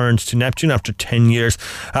 who returns to Neptune after 10 years.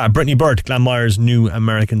 Brittany Bird, Glanmire's new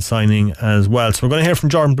American signing as well. So we're going to hear from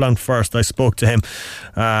Jordan Blount first. I spoke to him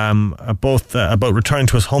both about returning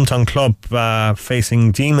to his hometown club,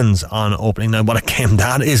 facing Demons on opening night. What a game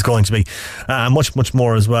that is going to be. Much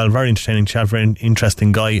more as well. Very entertaining chat, very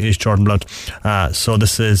interesting guy is Jordan Blount. So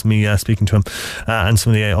this is me speaking to him and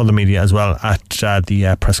some of the other media as well at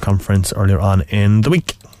the press conference earlier on in the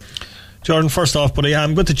week. Jordan, first off, buddy,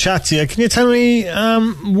 I'm good to chat to you. Can you tell me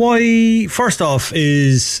why, first off,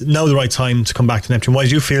 is now the right time to come back to Neptune? Why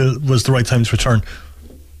do you feel was the right time to return?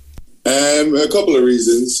 A couple of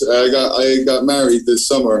reasons. I got married this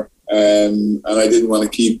summer, and I didn't want to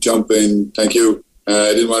keep jumping. Thank you.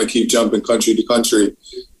 I didn't want to keep jumping country to country.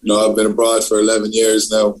 I've been abroad for 11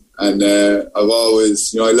 years now, and I've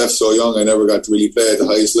always, I left so young, I never got to really play at the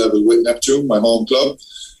highest level with Neptune, my home club.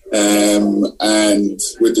 And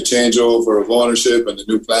with the changeover of ownership and the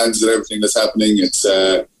new plans and everything that's happening, it's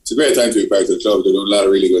a great time to be part of the club. They're doing a lot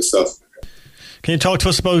of really good stuff. Can you talk to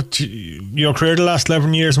us about your career the last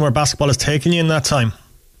 11 years and where basketball has taken you in that time?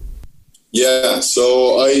 Yeah,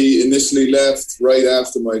 so I initially left right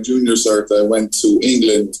after my junior cert. I went to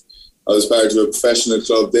England. I was part of a professional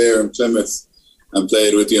club there in Plymouth and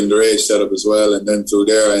played with the underage setup as well. And then through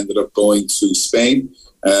there, I ended up going to Spain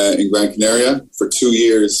in Gran Canaria for 2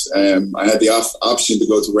 years. I had the option to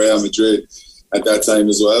go to Real Madrid at that time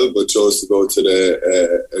as well, but chose to go to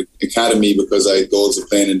the academy because I had goals of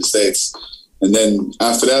playing in the States. And then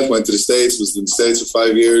after that, went to the States, was in the States for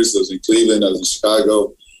 5 years. I was in Cleveland, I was in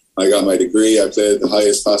Chicago. I got my degree. I played at the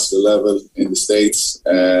highest possible level in the States,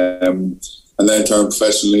 and then turned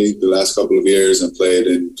professionally the last couple of years and played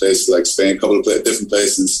in places like Spain, a couple of different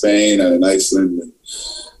places in Spain and in Iceland. And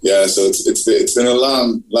yeah, so it's been a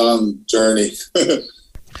long journey.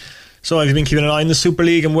 So have you been keeping an eye on the Super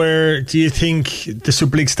League, and where do you think the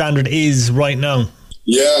Super League standard is right now?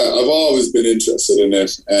 Yeah, I've always been interested in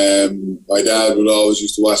it. My dad would always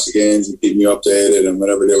used to watch the games and keep me updated, and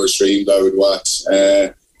whenever they were streamed, I would watch.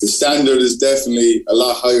 The standard is definitely a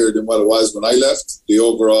lot higher than what it was when I left.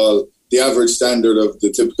 The average standard of the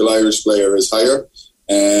typical Irish player is higher.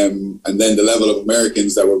 And then the level of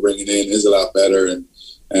Americans that we're bringing in is a lot better.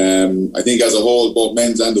 And I think as a whole, both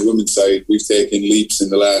men's and the women's side, we've taken leaps in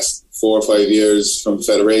the last 4 or 5 years from the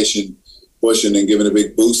Federation pushing and giving a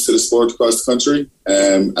big boost to the sport across the country.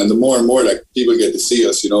 And the more and more that people get to see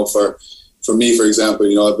us, for me, for example,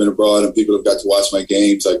 I've been abroad and people have got to watch my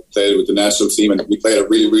games. I played with the national team and we play at a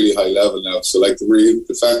really, really high level now. So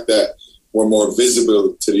the fact that we're more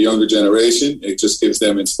visible to the younger generation, it just gives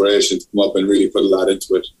them inspiration to come up and really put a lot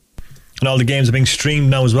into it. And all the games are being streamed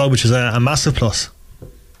now as well, which is a massive plus.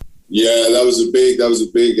 Yeah, that was a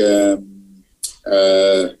big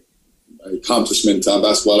accomplishment on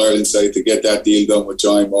Basketball Ireland side to get that deal done with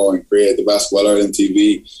Joy Moe and create the Basketball Ireland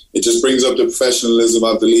TV. It just brings up the professionalism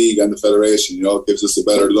of the league and the federation. You know, it gives us a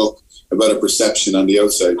better look, a better perception on the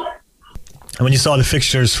outside. And when you saw the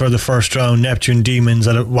fixtures for the first round, Neptune Demons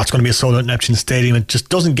at what's going to be a sold-out Neptune Stadium, it just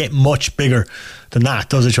doesn't get much bigger than that,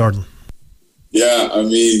 does it, Jordan? Yeah, I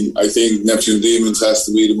mean, I think Neptune Demons has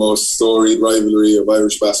to be the most storied rivalry of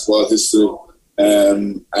Irish basketball history.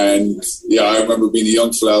 And yeah, I remember being a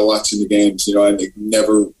young fella watching the games, you know, and I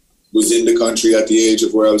never was in the country at the age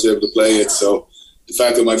of where I was able to play it. So the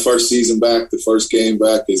fact that my first season back, the first game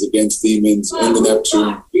back is against Demons in the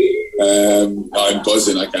Neptune, I'm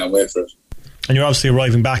buzzing. I can't wait for it. And you're obviously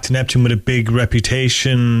arriving back to Neptune with a big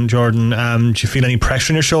reputation, Jordan. Do you feel any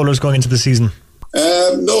pressure on your shoulders going into the season?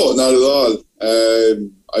 No, not at all.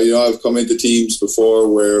 I've come into teams before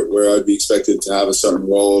where I'd be expected to have a certain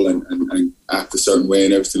role and act a certain way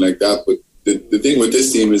and everything like that. But the thing with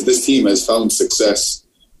this team is this team has found success.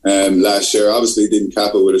 Last year, obviously didn't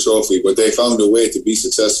cap it with a trophy, but they found a way to be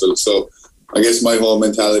successful. So I guess my whole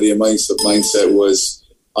mentality and mindset was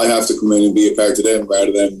I have to come in and be a part of them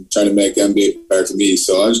rather than trying to make them be a part of me.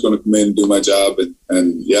 So I'm just going to come in and do my job.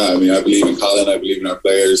 And yeah, I mean, I believe in Colin, I believe in our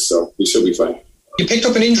players, so we should be fine. You picked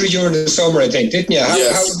up an injury during the summer, I think, didn't you?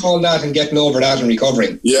 Yes. How was all that and getting over that and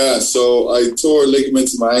recovering? Yeah, so I tore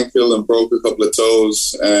ligaments in my ankle and broke a couple of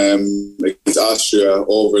toes against Austria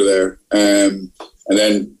over there. And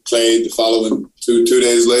then played the following two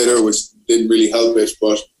days later, which didn't really help it.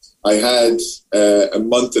 But I had a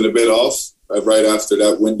month and a bit off right after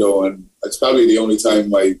that window. And it's probably the only time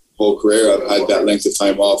my whole career I've had that length of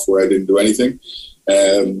time off where I didn't do anything.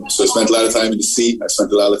 So I spent a lot of time in the seat. I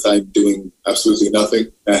spent a lot of time doing absolutely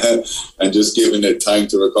nothing and just giving it time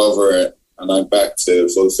to recover. And I'm back to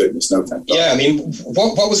full fitness now. Thank God. Yeah, I mean,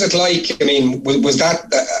 what was it like? I mean, was that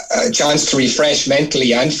a chance to refresh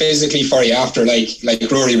mentally and physically for you after, like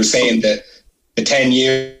Rory was saying, the 10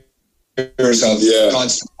 years of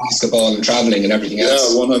constant basketball and travelling and everything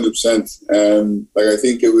else? Yeah, 100%. I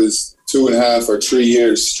think it was 2.5 or 3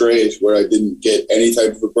 years straight where I didn't get any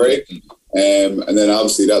type of a break. And then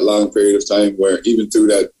obviously that long period of time where even through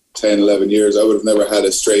that 10, 11 years, I would have never had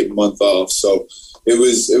a straight month off. So it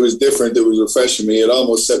was different. It was refreshing me. It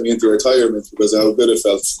almost set me into retirement because of how good it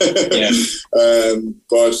felt.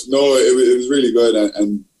 But no, it was really good.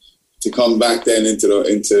 And to come back then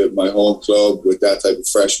into my home club with that type of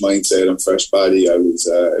fresh mindset and fresh body,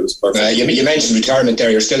 it was perfect. You mentioned retirement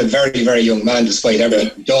there. You're still a very, very young man despite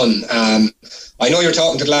everything you've done. I know you're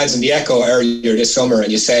talking to the lads in the Echo earlier this summer and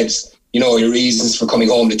you said, you know, your reasons for coming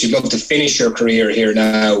home, that you'd love to finish your career here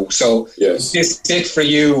now. So is this it for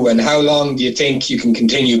you? And how long do you think you can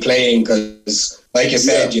continue playing? Because, like I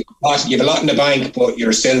said, you have a lot in the bank, but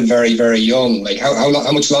you're still very, very young. Like,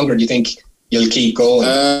 how much longer do you think you'll keep going?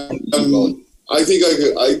 I think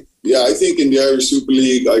I think in the Irish Super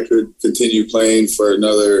League, I could continue playing for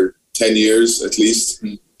another 10 years at least.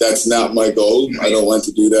 That's not my goal. I don't want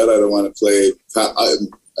to do that. I don't want to play.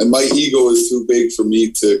 And my ego is too big for me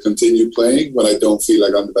to continue playing when I don't feel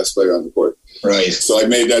like I'm the best player on the court. Right. So I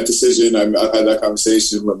made that decision. I've had that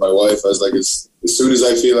conversation with my wife. I was like, as soon as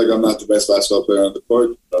I feel like I'm not the best basketball player on the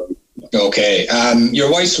court. Okay. Your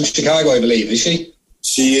wife's from Chicago, I believe, is she?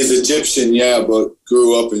 She is Egyptian, yeah, but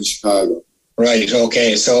grew up in Chicago. Right.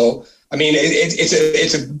 Okay. So, I mean,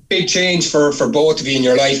 it's a big change for both of you in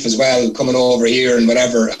your life as well, coming over here and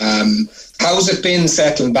whatever. How's it been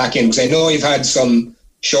settling back in? Because I know you've had some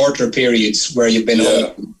shorter periods where you've been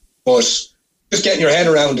home, but just getting your head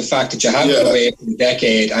around the fact that you have been away for a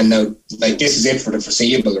decade and now like this is it for the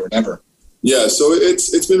foreseeable or whatever. Yeah, so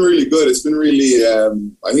it's been really good. It's been really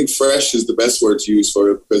I think fresh is the best word to use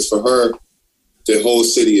for it, because for her the whole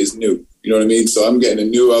city is new. You know what I mean? So I'm getting a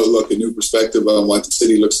new outlook, a new perspective on what the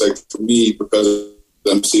city looks like for me because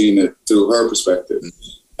I'm seeing it through her perspective.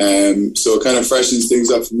 So it kind of freshens things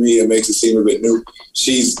up for me and makes it seem a bit new.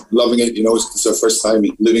 She's loving it, you know, it's her first time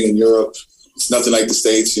living in Europe. It's nothing like the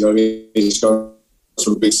States, you know what I mean? She comes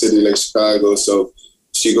from a big city like Chicago, so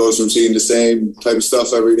she goes from seeing the same type of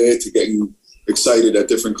stuff every day to getting excited at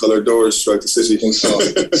different coloured doors throughout the city.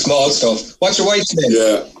 Small stuff. What's your wife's name?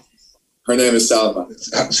 Yeah, her name is Salma.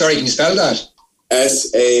 Sorry, can you spell that?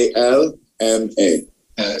 Salma.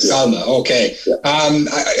 Salma, okay. Yeah.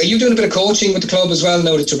 Are you doing a bit of coaching with the club as well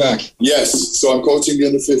now that you're back? Yes, so I'm coaching the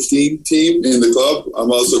under-15 team in the club.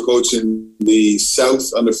 I'm also coaching the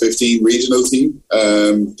South under-15 regional team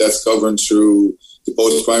that's governed through to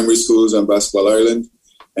both primary schools and Basketball Ireland.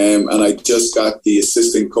 And I just got the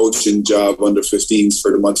assistant coaching job under 15s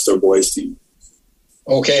for the Munster boys team.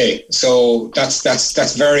 Okay, so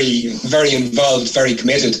that's very, very involved, very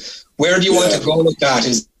committed. Where do you want to go with that?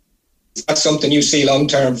 Is that something you see long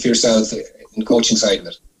term for yourself in the coaching side of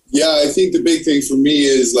it? Yeah, I think the big thing for me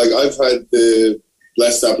is, like, I've had the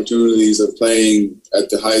blessed opportunities of playing at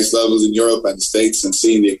the highest levels in Europe and the States and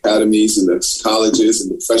seeing the academies and the colleges and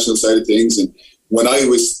the professional side of things. And when I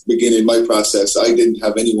was beginning my process, I didn't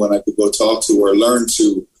have anyone I could go talk to or learn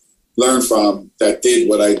from that did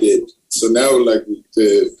what I did. So now, like,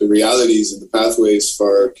 the realities and the pathways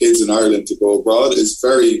for kids in Ireland to go abroad is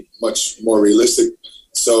very much more realistic.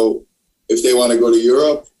 So if they want to go to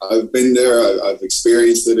Europe, I've been there, I've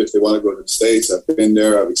experienced it. If they want to go to the States, I've been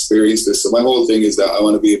there, I've experienced it. So my whole thing is that I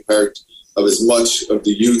want to be a part of as much of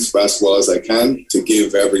the youth basketball as I can to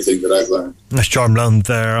give everything that I've learned. That's Jordan Blount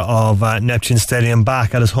there of Neptune Stadium,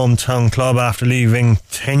 back at his hometown club after leaving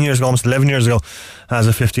 10 years ago, almost 11 years ago. As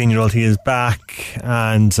a 15-year-old, he is back,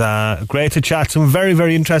 and great to chat. Some very,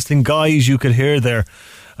 very interesting guys you could hear there,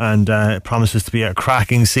 and it promises to be a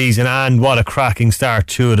cracking season, and what a cracking start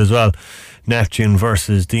to it as well. Neptune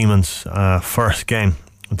versus Demons, first game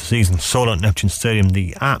of the season, sold out Neptune Stadium.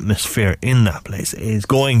 The atmosphere in that place is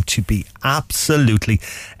going to be absolutely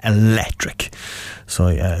electric. So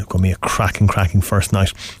yeah, it's going to be a cracking first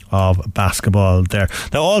night of basketball there.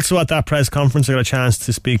 Now, also at that press conference, I got a chance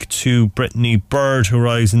to speak to Brittany Bird, who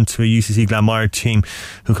rise into a UCC Glanmire team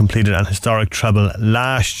who completed an historic treble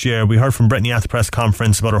last year. We heard from Brittany at the press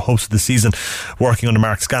conference about her hopes of the season, working under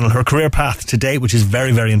Mark Scannell, her career path to date, which is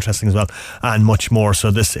very, very interesting as well, and much more. So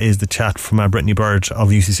this is the chat from Brittany Bird of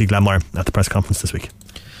UCC Glanmire at the press conference this week.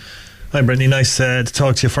 Hi Brittany, nice to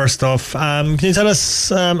talk to you first off. Can you tell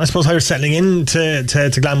us, I suppose, how you're settling in to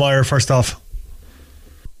Glanmire first off?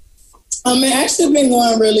 It actually been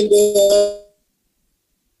going really good.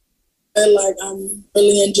 Like, I'm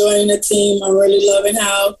really enjoying the team. I'm really loving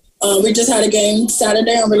how we just had a game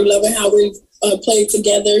Saturday. I'm really loving how we've played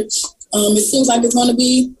together. It seems like it's going to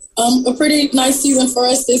be a pretty nice season for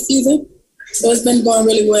us this season. So it's been going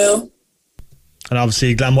really well. And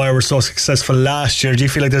obviously Glanmire were so successful last year. Do you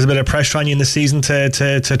feel like there's a bit of pressure on you in the season to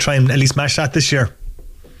try and at least match that this year?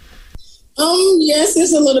 Yes,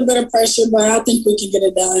 there's a little bit of pressure, but I think we can get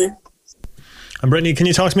it done. And Brittany, can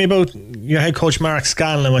you talk to me about your head coach Mark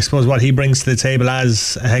Scannell and I suppose what he brings to the table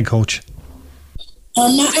as a head coach?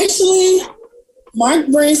 Actually, Mark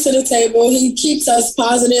brings to the table, he keeps us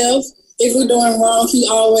positive. If we're doing wrong, he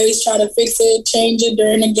always try to fix it, change it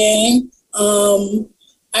during the game.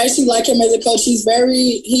 I actually like him as a coach. He's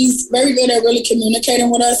very good at really communicating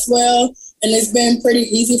with us well, and it's been pretty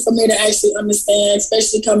easy for me to actually understand,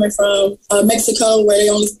 especially coming from Mexico where they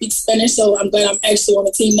only speak Spanish. So I'm glad I'm actually on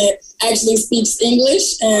a team that actually speaks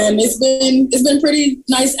English, and it's been pretty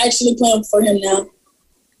nice actually playing for him now.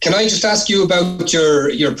 Can I just ask you about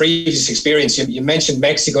your previous experience? You mentioned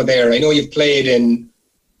Mexico there. I know you've played in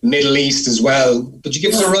Middle East as well. Could you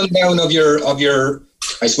give us a rundown of your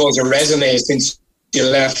I suppose your resume since you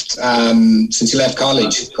left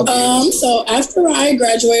college? So after I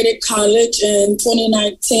graduated college in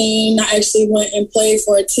 2019, I actually went and played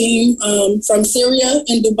for a team from Syria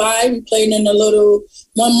in Dubai. We played in a little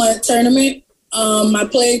 1-month tournament. I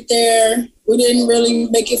played there. We didn't really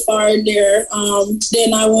make it far there.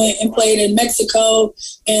 Then I went and played in Mexico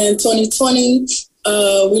in 2020.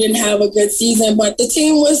 We didn't have a good season, but the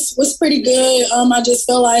team was pretty good. I just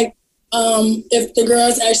feel like if the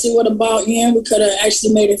girls actually would have bought in, we could have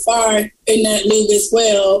actually made it far in that league as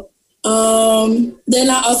well. Then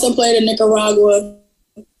I also played in Nicaragua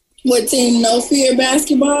with Team No Fear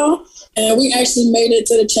Basketball, and we actually made it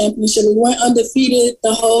to the championship. We went undefeated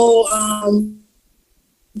the whole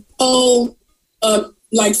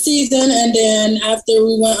season, and then after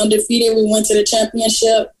we went undefeated, we went to the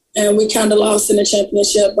championship, and we kind of lost in the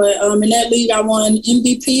championship. But in that league, I won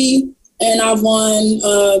MVP. And I won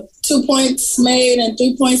 2 points made and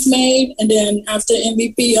 3 points made. And then after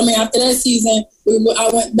after that season, I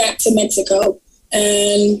went back to Mexico.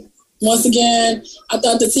 And once again, I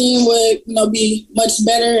thought the team would, be much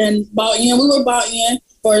better and bought in. We were bought in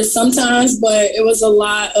for sometimes, but it was a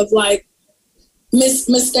lot of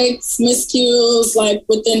mistakes, miscues,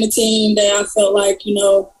 within the team that I felt like,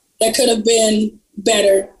 that could have been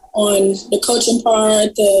better on the coaching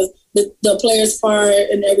part, the players' part,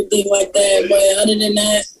 and everything like that. But other than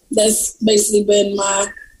that, that's basically been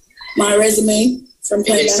my resume from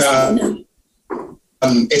playing basketball now.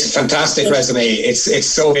 It's a fantastic resume. It's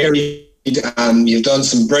so varied. You've done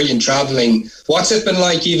some brilliant travelling. What's it been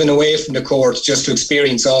like, even away from the court, just to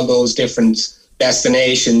experience all those different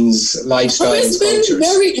destinations, lifestyles, it's been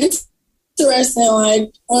very interesting. Like,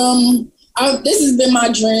 this has been my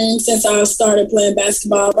dream since I started playing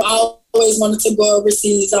basketball. But I always wanted to go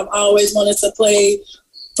overseas. I've always wanted to play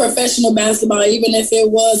professional basketball, even if it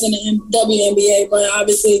was in the WNBA. But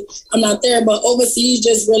obviously, I'm not there. But overseas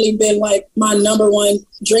just really been like my number one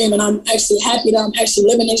dream, and I'm actually happy that I'm actually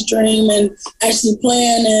living this dream and actually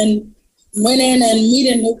playing and winning and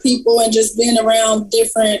meeting new people and just being around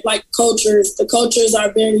different like cultures. The cultures are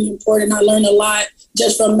very important. I learned a lot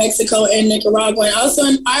just from Mexico and Nicaragua, and also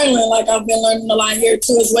in Ireland. Like, I've been learning a lot here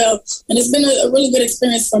too as well, and it's been a really good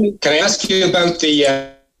experience for me. Can I ask you about the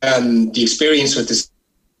experience with the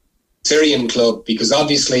Syrian club? Because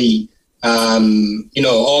obviously,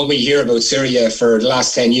 all we hear about Syria for the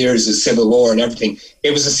last 10 years is civil war and everything.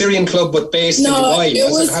 It was a Syrian club, but based in Dubai.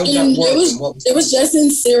 How did that work? It was just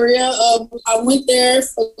in Syria. I went there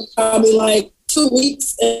for probably like 2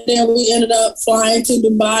 weeks, and then we ended up flying to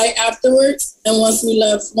Dubai afterwards. And once we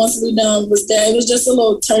done was there. It was just a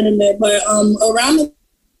little tournament. But around the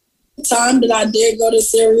time that I did go to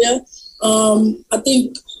Syria, I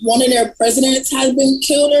think one of their presidents has been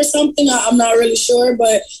killed or something. I'm not really sure,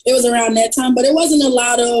 but it was around that time. But it wasn't a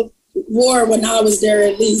lot of war when I was there,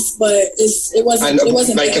 at least. But it wasn't.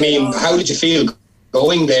 Like, I mean, how did you feel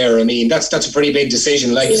going there? I mean, that's a pretty big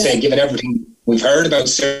decision. Like you say, given everything we've heard about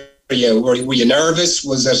Syria, were you nervous?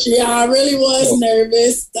 Was it? Yeah, I really was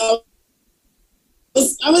nervous.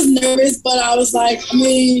 I was nervous, but I was like, I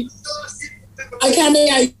mean,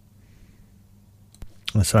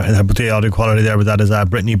 Sorry, but the audio quality there, but that is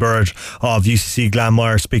Brittany Bird of UCC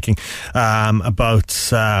Glanmire speaking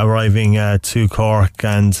about arriving to Cork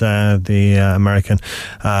and the American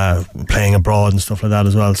playing abroad and stuff like that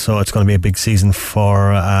as well. So it's going to be a big season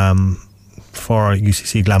for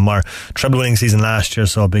UCC Glanmire. Treble winning season last year,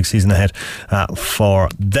 so a big season ahead for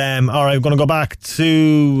them. Alright, we're going to go back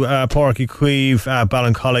to Páirc Uí Chaoimh.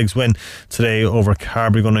 Ballincollig's win today over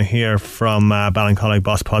Carbery. We're going to hear from Ballincollig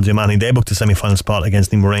boss Paddy O'Mahony. They booked a semi-final spot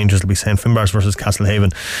against Nemo Rangers. It'll be St Finbarrs versus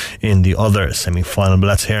Castlehaven in the other semi-final. But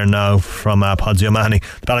let's hear now from Paddy O'Mahony,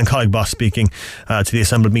 the Ballincollig boss, speaking to the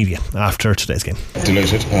assembled media after today's game.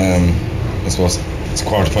 Delighted. I suppose it's a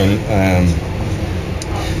quarter-final.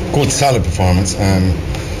 Good solid performance.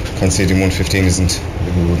 Conceding 115 we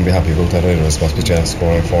wouldn't be happy about that either, I suppose, but yeah,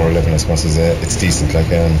 scoring 4-11 I suppose it's decent.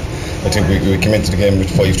 Like, I think we came into the game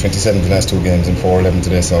with 5-27 the last two games and 4-11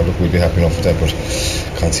 today, so look, we'd be happy enough with that, but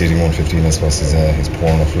conceding 115 I suppose is poor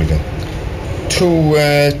enough really. Two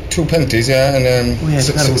penalties, yeah, and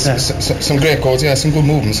some great goals, yeah, some good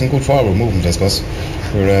movement, some good forward movement I suppose.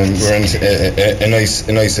 We're in a nice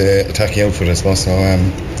attacking outfit I suppose, so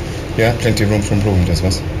yeah, plenty of room for improvement I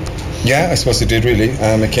suppose. Yeah, I suppose it did really.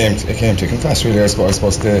 It came ticking fast really. I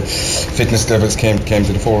suppose the fitness levels came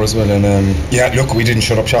to the fore as well, and yeah, look, we didn't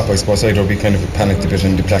shut up shop I suppose either. We kind of panicked a bit,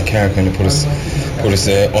 and the black car kind of put us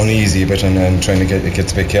uneasy a bit, and trying to get a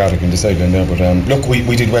bit chaotic in the sideline there. But look,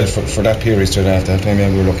 we did well for that period straight after that time. Yeah,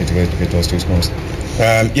 we were lucky to get those two scores.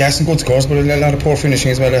 Yeah, some good scores, but a lot of poor finishing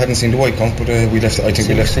as well. I haven't seen the white count, but we left 6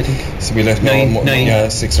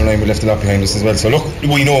 or 9. We left a lot behind us as well. So look,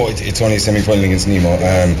 we know it's only a semi-final against Nemo,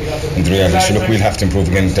 and the reality, look, we'll have to improve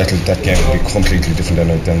again. That game will be completely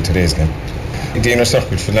different than today's game. The inner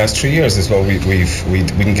circuit for the last 3 years as well, we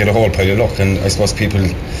didn't get a whole pile of luck, and I suppose people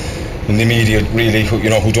in the media really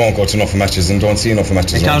who don't go to enough matches and don't see enough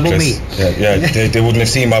matches. They wouldn't have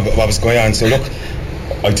seen what was going on. So look,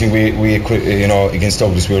 I think we against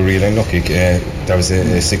Douglas we were really unlucky. That was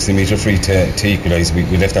a 60-metre free to equalise. We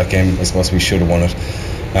left that game. I suppose we should have won it.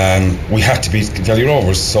 We had to beat Valley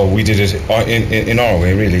Rovers, so we did it in our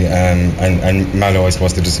way really. And Mallow, I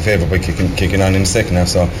suppose, did us a favour by kicking on in the second half.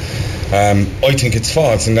 So I think it's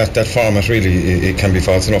false in that format really. It can be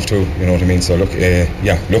false enough too, you know what I mean. So look, I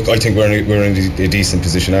think we're in a decent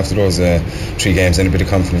position after those 3 games, and a bit of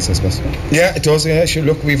confidence I suppose. Yeah, it does. Yeah, sure.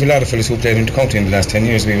 Look, we've a lot of fellas who played in the county in the last 10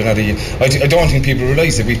 years. We've a lot of. I don't think people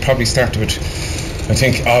realise that we probably started with. I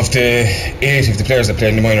think of the 8 of the players that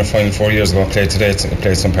played in the minor final 4 years ago played today,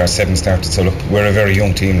 played some parts, 7 started. So look, we're a very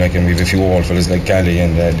young team, like, and we've a few old fellas like Gally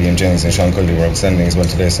and Liam Jennings and Sean Cully were outstanding as well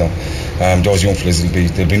today. So those young fellas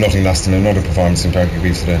there'll be nothing lost in another performance in Páirc Uí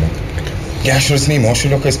Chaoimh today. Like. Yeah, sure, it's Nemo.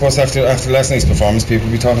 Sure, look, I suppose after last night's performance, people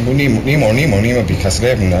will be talking about Nemo beat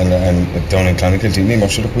Castlehaven and down in Clonakilty. Nemo,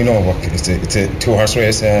 sure, look, we know it's a 2-horse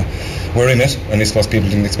race. We're in it, and I suppose people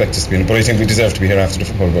didn't expect us to be in it, but I think we deserve to be here after the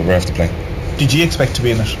football, but we're after playing. Did you expect to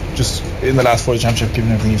be in it, just in the last 4 of the championship,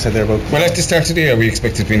 given everything you said there about? Well, at the start of the year we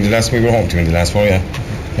expected to be in the last. We were home to be in the last 4, yeah,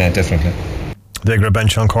 definitely. The Big Red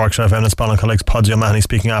Bench on Cork's FM. It's Ballincollig's Podgy O'Mahony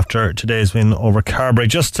speaking after today's win over Carbery.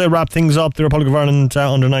 Just to wrap things up, the Republic of Ireland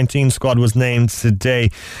under-19 squad was named today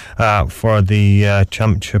for the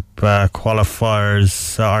Championship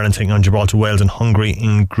qualifiers. Ireland taking on Gibraltar, Wales and Hungary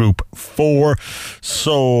in Group 4.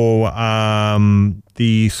 So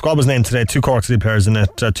the squad was named today. 2 Cork City players in it,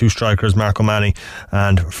 2 strikers, Mark O'Mahony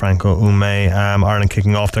and Franco Ume. Ireland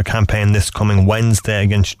kicking off their campaign this coming Wednesday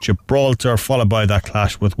against Gibraltar, followed by that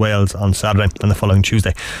clash with Wales on Saturday, and the following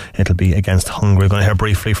Tuesday it'll be against Hungary. We're going to hear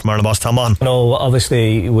briefly from Ireland boss Tom Mahon.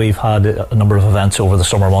 Obviously we've had a number of events over the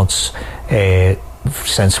summer months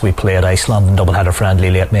since we played Iceland in double-header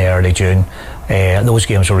friendly late May, early June. Those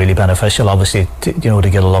games were really beneficial, obviously, to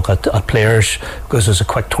get a look at players, because there's a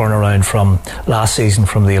quick turnaround from last season,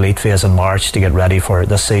 from the elite phase in March, to get ready for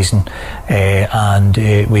this season. And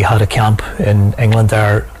we had a camp in England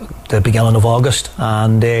there the beginning of August,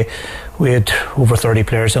 and we had over 30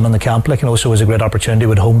 players in on the camp, so it was a great opportunity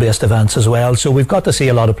with home-based events as well. So we've got to see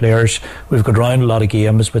a lot of players. We've got around a lot of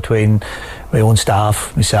games between my own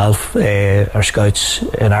staff, myself, our scouts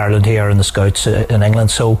in Ireland here, and the scouts in England.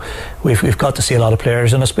 So we've got to see a lot of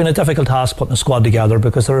players, and it's been a difficult task putting a squad together,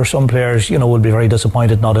 because there are some players, will be very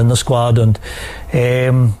disappointed not in the squad, and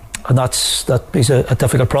that is a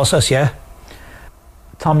difficult process, yeah.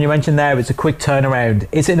 Tom, you mentioned there it's a quick turnaround.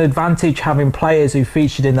 Is it an advantage having players who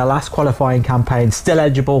featured in the last qualifying campaign still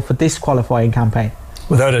eligible for this qualifying campaign?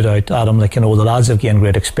 Without a doubt, Adam, the lads have gained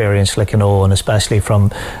great experience, and especially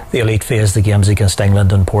from the elite phase, the games against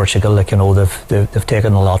England and Portugal, they've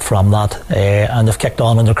taken a lot from that, and they've kicked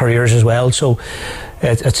on in their careers as well. So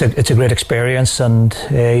it's a great experience, and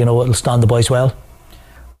it'll stand the boys well.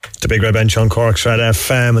 The Big Red Bench on Cork's Red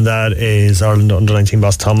FM, and that is Ireland under-19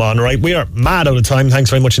 boss Tom Mahon. Right, we are mad out of time. Thanks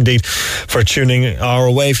very much indeed for tuning our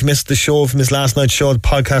way. If you missed the show, if you missed last night's show, the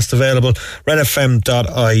podcast available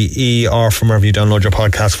redfm.ie, or from wherever you download your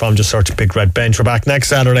podcast from, just search Big Red Bench. We're back next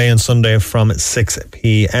Saturday and Sunday from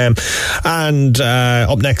 6pm, and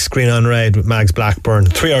up next, Green on Red with Mags Blackburn.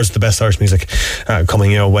 3 hours of the best Irish music coming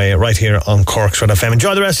your way right here on Cork's Red FM.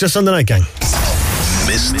 Enjoy the rest of your Sunday night, gang.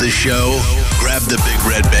 Missed the show? Grab the Big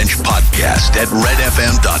Red Bench podcast at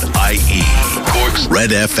redfm.ie. Cork's Red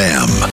FM.